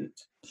important.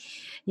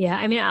 Yeah.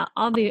 I mean,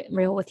 I'll be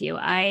real with you.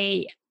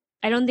 I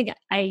don't think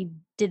I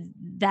did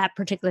that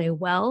particularly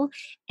well.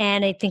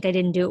 And I think I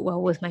didn't do it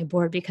well with my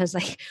board, because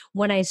like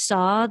when I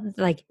saw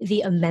like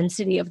the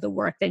immensity of the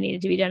work that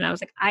needed to be done, I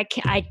was like,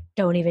 I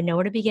don't even know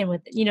where to begin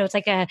with. It's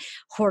like a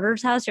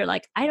hoarder's house. You're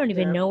like, I don't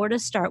even know where to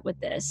start with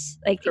this.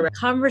 Like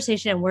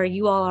conversation and where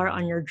you all are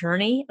on your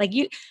journey. Like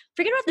you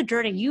forget about the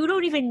journey. You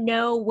don't even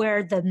know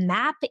where the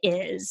map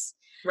is.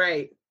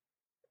 Right.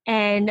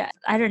 And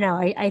I don't know.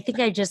 I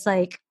think I just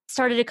like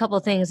started a couple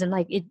of things and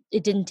like it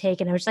didn't take,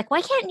 and I was like,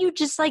 why can't you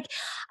just like,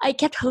 I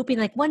kept hoping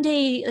like one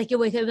day like you'll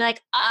wake up and be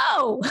like,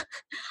 oh,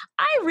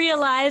 I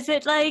realize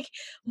that like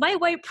my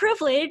white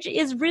privilege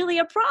is really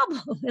a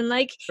problem and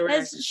like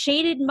has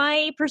shaded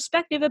my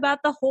perspective about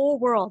the whole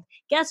world.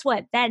 Guess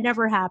what? That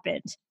never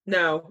happened.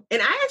 No.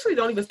 And I actually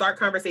don't even start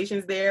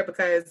conversations there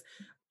because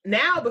I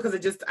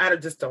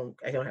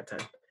don't have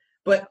time.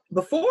 But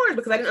before,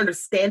 because I didn't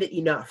understand it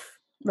enough.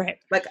 Right.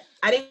 Like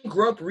I didn't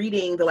grow up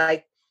reading the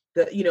like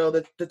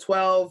the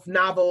 12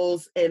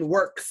 novels and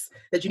works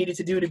that you needed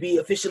to do to be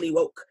officially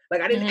woke.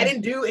 Like I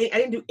didn't do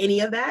any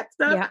of that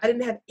stuff. Yeah. I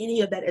didn't have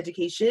any of that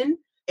education.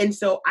 And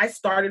so I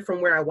started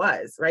from where I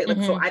was, right?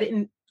 Like, so I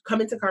didn't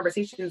come into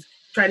conversations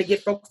trying to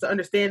get folks to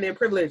understand their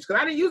privilege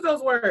because I didn't use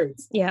those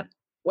words. Yeah.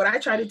 What I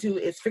try to do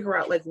is figure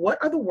out like, what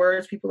are the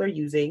words people are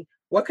using?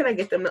 What can I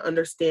get them to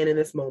understand in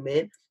this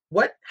moment?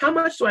 How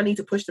much do I need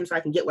to push them so I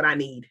can get what I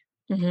need?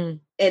 And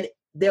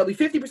there'll be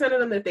 50% of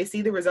them that if they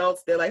see the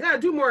results, they're like,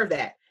 do more of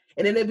that.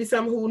 And then there'll be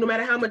some who, no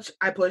matter how much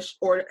I push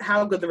or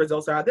how good the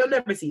results are, they'll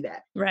never see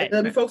that. Right.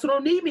 There'll be folks who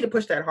don't need me to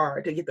push that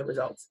hard to get the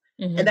results.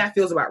 And that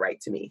feels about right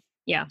to me.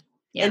 Yeah.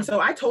 Yeah. And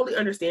so I totally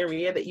understand,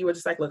 Ria, that you were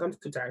just like, look, I'm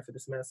too tired for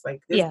this mess.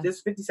 Like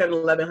there's 57,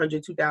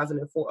 1100,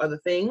 2004 other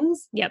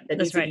things that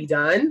need to be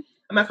done.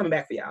 I'm not coming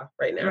back for y'all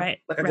right now. Right.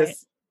 Like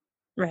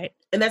Right.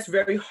 And that's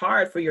very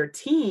hard for your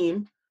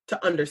team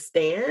to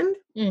understand.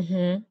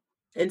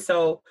 And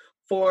so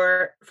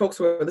for folks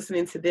who are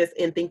listening to this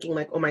and thinking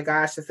like, oh my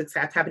gosh, this is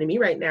happening to me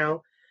right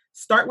now,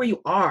 start where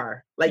you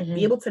are. Like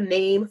be able to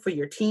name for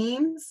your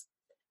teams,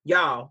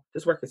 y'all,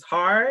 this work is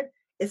hard.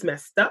 It's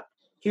messed up.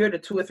 Here are the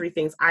 2 or 3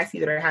 things I see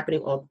that are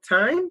happening all the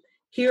time.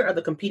 Here are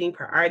the competing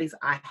priorities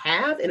I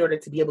have in order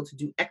to be able to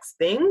do X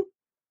thing.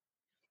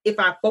 If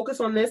I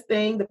focus on this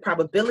thing, the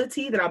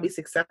probability that I'll be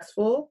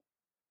successful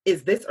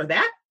is this or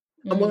that.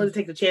 I'm willing to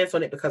take the chance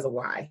on it because of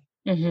Y.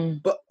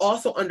 But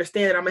also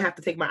understand that I'm going to have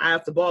to take my eye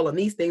off the ball on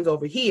these things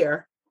over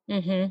here.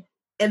 And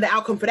the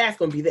outcome for that's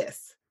going to be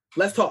this.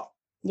 Let's talk.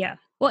 Yeah.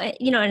 Well,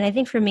 and I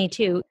think for me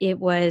too, it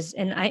was,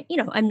 and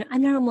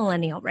I'm not a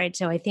millennial, right?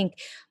 So I think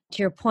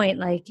to your point,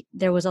 like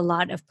there was a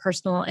lot of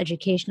personal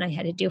education I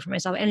had to do for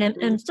myself and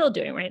I'm still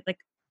doing, right? Like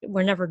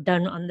we're never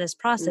done on this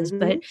process,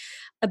 but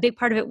a big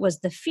part of it was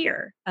the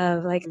fear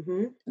of like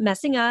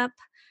messing up,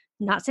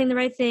 not saying the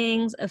right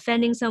things,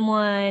 offending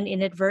someone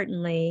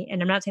inadvertently.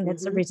 And I'm not saying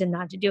that's the reason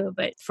not to do it,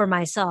 but for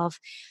myself,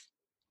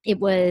 it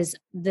was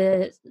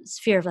the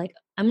fear of like,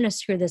 I'm going to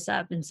screw this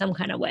up in some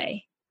kind of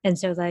way. And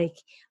so like,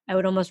 I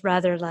would almost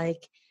rather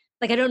like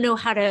I don't know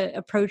how to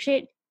approach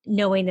it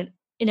knowing that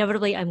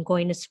inevitably I'm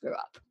going to screw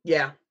up.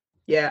 Yeah.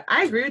 Yeah.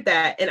 I agree with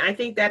that. And I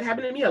think that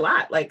happened to me a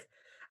lot. Like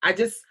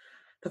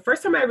the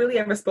first time I really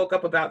ever spoke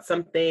up about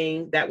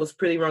something that was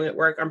pretty wrong at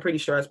work, I'm pretty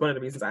sure it's one of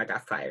the reasons I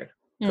got fired.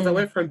 Because I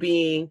went from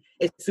being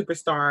a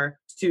superstar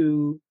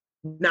to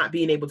not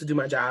being able to do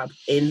my job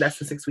in less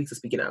than 6 weeks of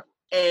speaking up.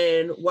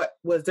 And what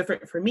was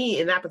different for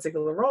me in that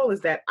particular role is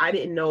that I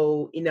didn't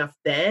know enough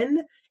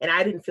then, and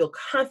I didn't feel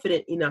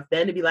confident enough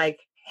then to be like,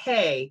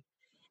 hey,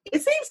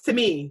 it seems to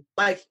me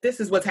like this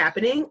is what's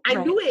happening. I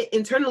knew it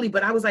internally,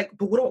 but I was like,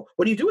 but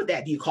what do you do with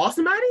that? Do you call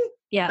somebody?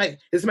 Yeah. Like,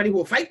 is somebody who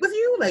will fight with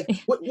you? Like,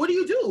 what do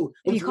you do?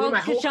 You call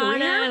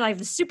Kashana, like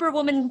the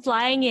superwoman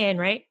flying in,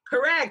 right?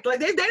 Correct. Like,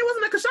 there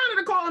wasn't a Kashana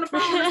to call on the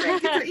phone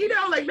and say,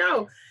 like,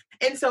 no.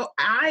 And so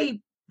I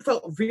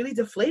felt really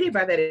deflated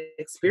by that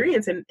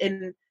experience. And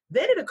then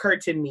it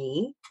occurred to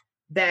me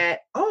that,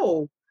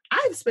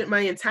 I've spent my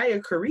entire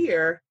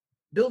career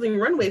building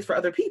runways for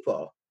other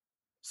people.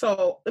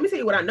 So let me tell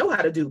you what I know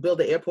how to do. Build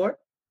the airport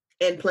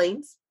and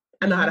planes.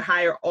 I know how to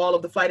hire all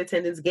of the flight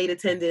attendants, gate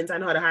attendants. I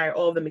know how to hire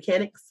all of the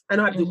mechanics. I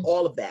know how to do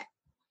all of that.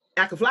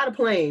 I can fly the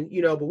plane,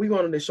 but we're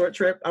going on this short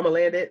trip. I'm going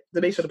to land it to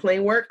make sure the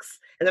plane works.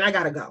 And then I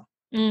got to go.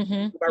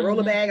 I roll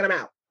a bag and I'm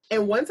out.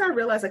 And once I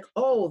realized like,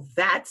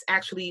 that's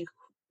actually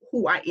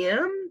who I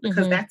am,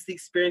 because that's the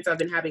experience I've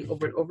been having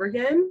over and over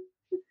again.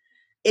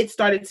 I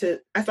started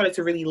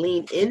to really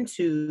lean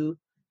into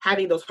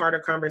having those harder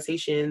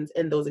conversations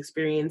and those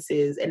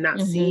experiences and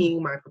not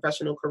seeing my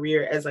professional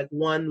career as like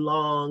one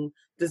long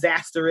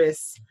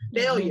disastrous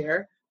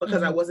failure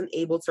because I wasn't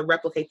able to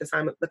replicate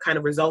the kind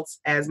of results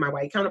as my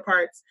white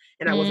counterparts.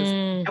 And I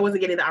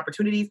wasn't getting the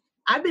opportunities.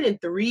 I've been in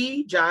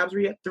 3 jobs,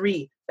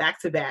 3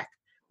 back to back,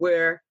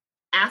 where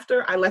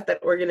after I left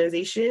that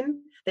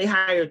organization, they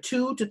hired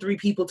 2 to 3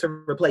 people to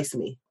replace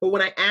me. But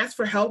when I asked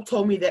for help,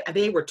 told me that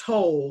they were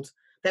told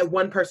that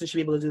one person should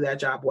be able to do that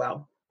job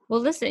well.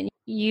 Well, listen,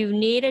 you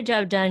need a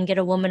job done, get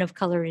a woman of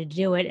color to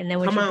do it. And then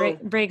when she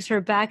breaks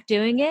her back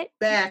doing it,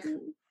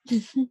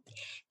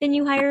 then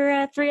you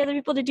hire 3 other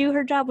people to do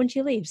her job when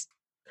she leaves.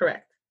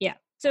 Correct. Yeah.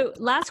 So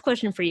last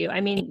question for you.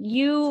 I mean,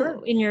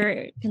 you in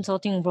your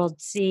consulting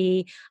world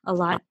see a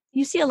lot.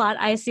 You see a lot.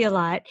 I see a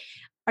lot.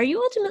 Are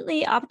you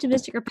ultimately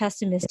optimistic or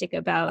pessimistic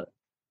about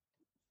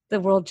the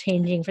world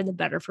changing for the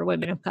better for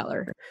women of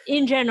color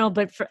in general,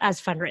 but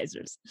as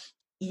fundraisers?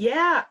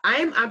 Yeah,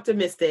 I'm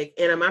optimistic,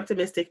 and I'm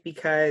optimistic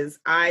because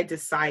I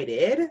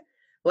decided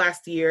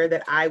last year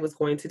that I was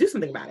going to do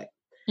something about it.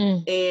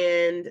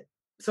 And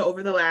so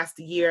over the last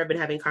year, I've been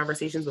having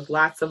conversations with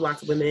lots of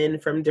women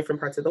from different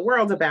parts of the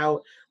world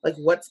about like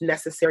what's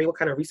necessary, what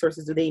kind of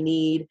resources do they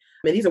need?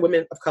 And these are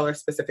women of color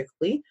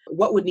specifically.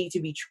 What would need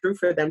to be true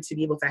for them to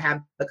be able to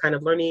have the kind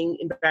of learning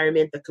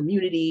environment, the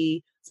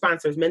community,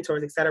 sponsors,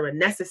 mentors, et cetera,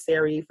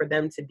 necessary for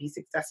them to be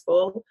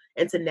successful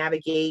and to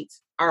navigate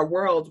our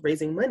world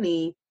raising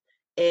money.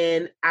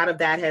 And out of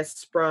that has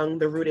sprung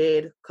the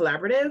Rooted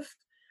Collaborative,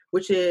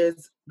 which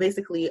is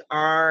basically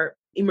our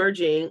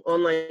emerging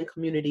online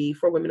community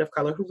for women of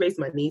color who raise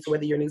money. So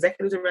whether you're an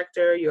executive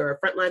director, you're a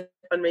frontline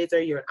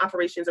fundraiser, you're an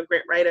operations or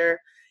grant writer,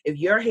 if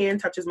your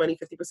hand touches money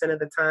 50% of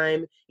the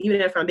time,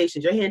 even at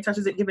foundations, your hand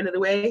touches it, giving it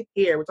away,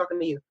 here, we're talking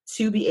to you,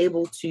 to be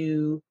able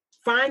to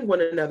find one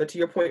another. To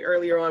your point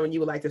earlier on when you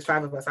were like, there's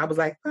 5 of us. I was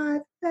like,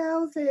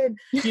 5,000,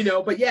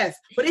 but yes,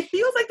 but it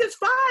feels like there's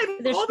 5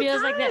 There all the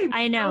feels time. like that.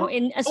 I know.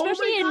 And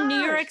especially in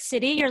New York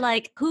City, you're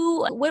like,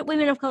 what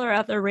women of color are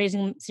out there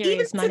raising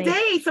serious money? Even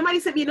today, somebody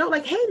sent me a note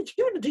like, hey,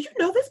 did you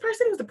know this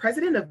person was the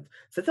president of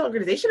such an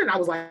organization? And I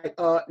was like,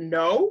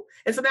 no.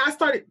 And so now I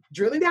started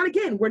drilling down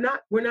again. We're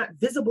not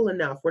visible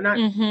enough. We're not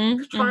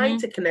trying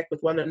to connect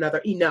with one another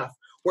enough.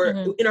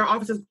 We're in our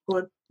offices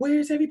going,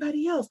 where's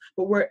everybody else?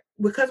 But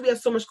because we have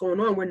so much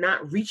going on, we're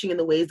not reaching in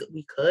the ways that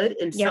we could.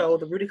 And so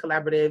the Rooted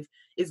Collaborative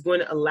is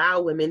going to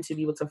allow women to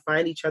be able to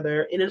find each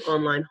other in an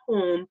online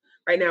home.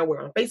 Right now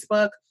we're on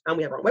Facebook,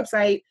 we have our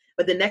website.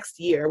 But the next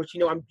year, which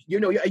you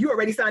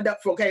already signed up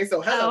for, okay?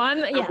 So hello,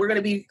 we're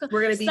gonna be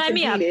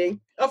convening.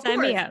 Of course,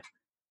 me up.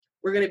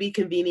 We're going to be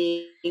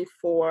convening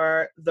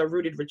for the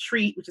Rooted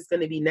Retreat, which is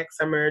going to be next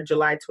summer,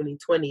 July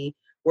 2020,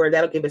 where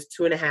that'll give us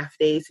 2.5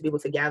 days to be able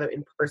to gather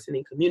in person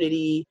in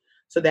community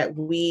so that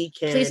we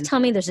can... Please tell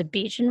me there's a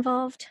beach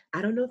involved.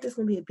 I don't know if there's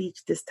going to be a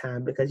beach this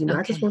time because,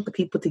 I just want the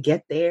people to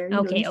get there.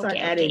 You start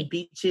adding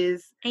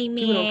beaches.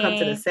 People don't come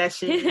to the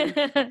session,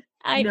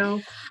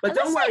 But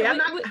don't worry, I'm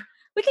not...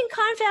 We can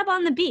confab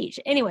on the beach.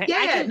 Anyway,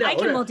 I can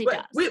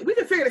multitask. We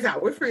can figure this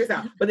out. We'll figure this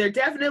out. But there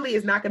definitely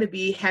is not going to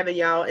be having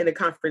y'all in a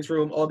conference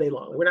room all day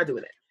long. We're not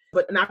doing that.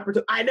 But an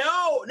opportunity,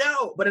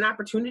 but an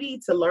opportunity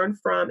to learn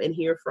from and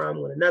hear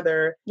from one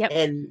another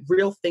and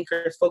real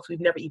thinkers, folks we've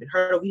never even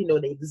heard of,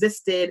 they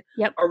existed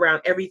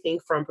around everything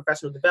from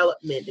professional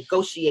development,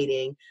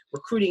 negotiating,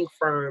 recruiting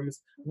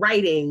firms,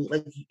 writing,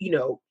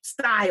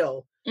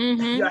 style,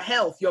 your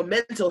health, your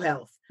mental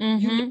health,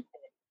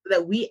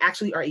 that we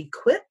actually are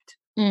equipped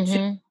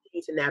to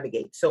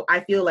navigate. So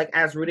I feel like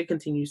as Rooted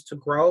continues to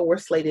grow, we're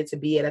slated to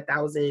be at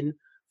 1,000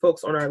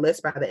 folks on our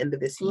list by the end of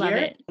this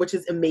year, which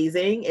is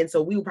amazing. And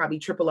so we will probably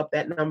triple up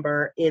that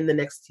number in the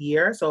next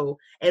year. So,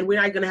 and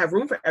we're not going to have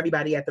room for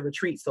everybody at the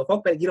retreat. So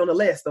folks better get on the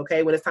list,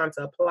 okay, when it's time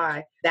to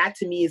apply. That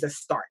to me is a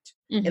start.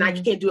 And I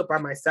can't do it by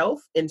myself.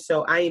 And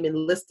so I am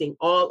enlisting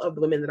all of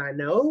the women that I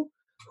know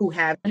who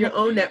have their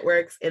own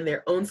networks and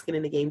their own skin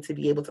in the game to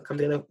be able to come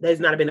together.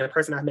 There's not been a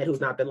person I've met who's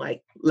not been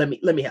like, let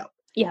me help.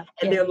 Yeah.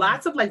 And there are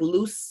lots of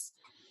loose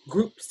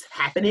groups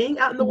happening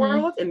out in the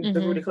world, and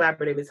the Rooted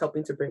Collaborative is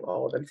helping to bring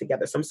all of them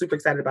together. So I'm super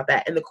excited about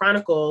that. And the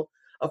Chronicle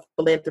of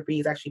Philanthropy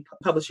is actually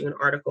publishing an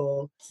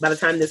article. By the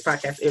time this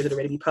podcast airs, it'll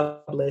already be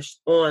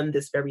published on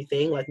this very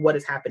thing, like what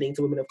is happening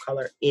to women of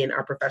color in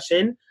our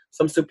profession.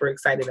 So I'm super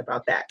excited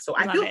about that. So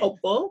I feel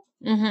hopeful,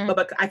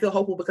 but I feel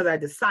hopeful because I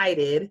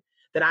decided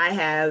that I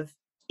have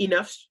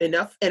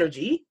enough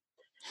energy,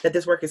 that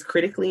this work is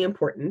critically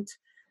important,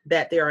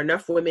 that there are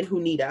enough women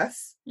who need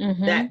us,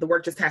 that the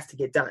work just has to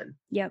get done.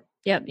 Yep.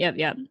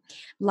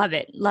 Love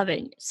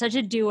it. Such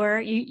a doer.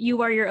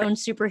 You are your own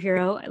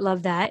superhero. I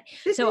love that.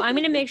 So I'm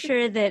going to make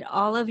sure that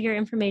all of your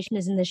information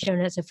is in the show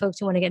notes. So folks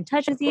who want to get in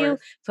touch with you,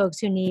 folks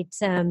who need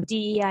some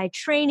DEI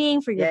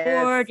training for your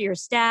board, your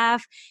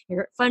staff,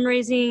 your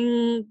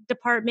fundraising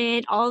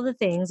department, all the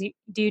things.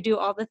 Do you do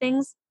all the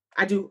things?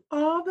 I do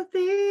all the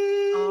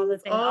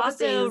things.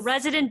 Also,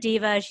 Resident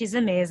Diva. She's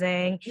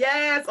amazing.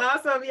 Yes,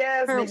 awesome.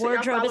 Yes. Her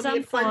wardrobe is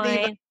on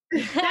point.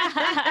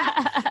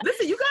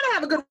 Listen, you gotta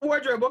have a good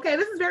wardrobe, okay?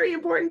 This is very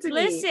important to me.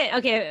 Listen,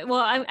 okay.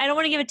 Well, I don't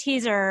want to give a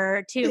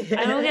teaser I don't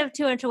want to give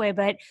too much away,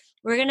 but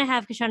we're gonna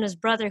have Kashana's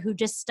brother, who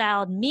just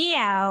styled me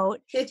out,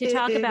 to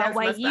talk about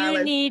why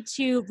you need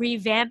to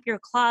revamp your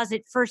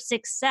closet for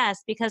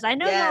success. Because I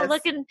know you're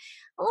looking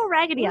a little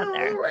raggedy out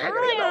there. A little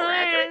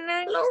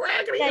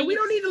raggedy. And we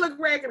don't need to look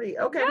raggedy,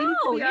 okay? We need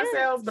to be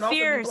ourselves, but also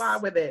be fly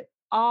with it.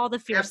 All the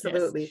fierceness.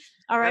 Absolutely.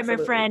 All right, my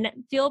friend.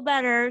 Feel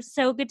better.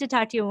 So good to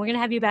talk to you. And we're going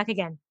to have you back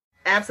again.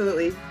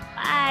 Absolutely.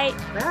 Bye.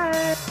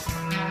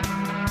 Bye.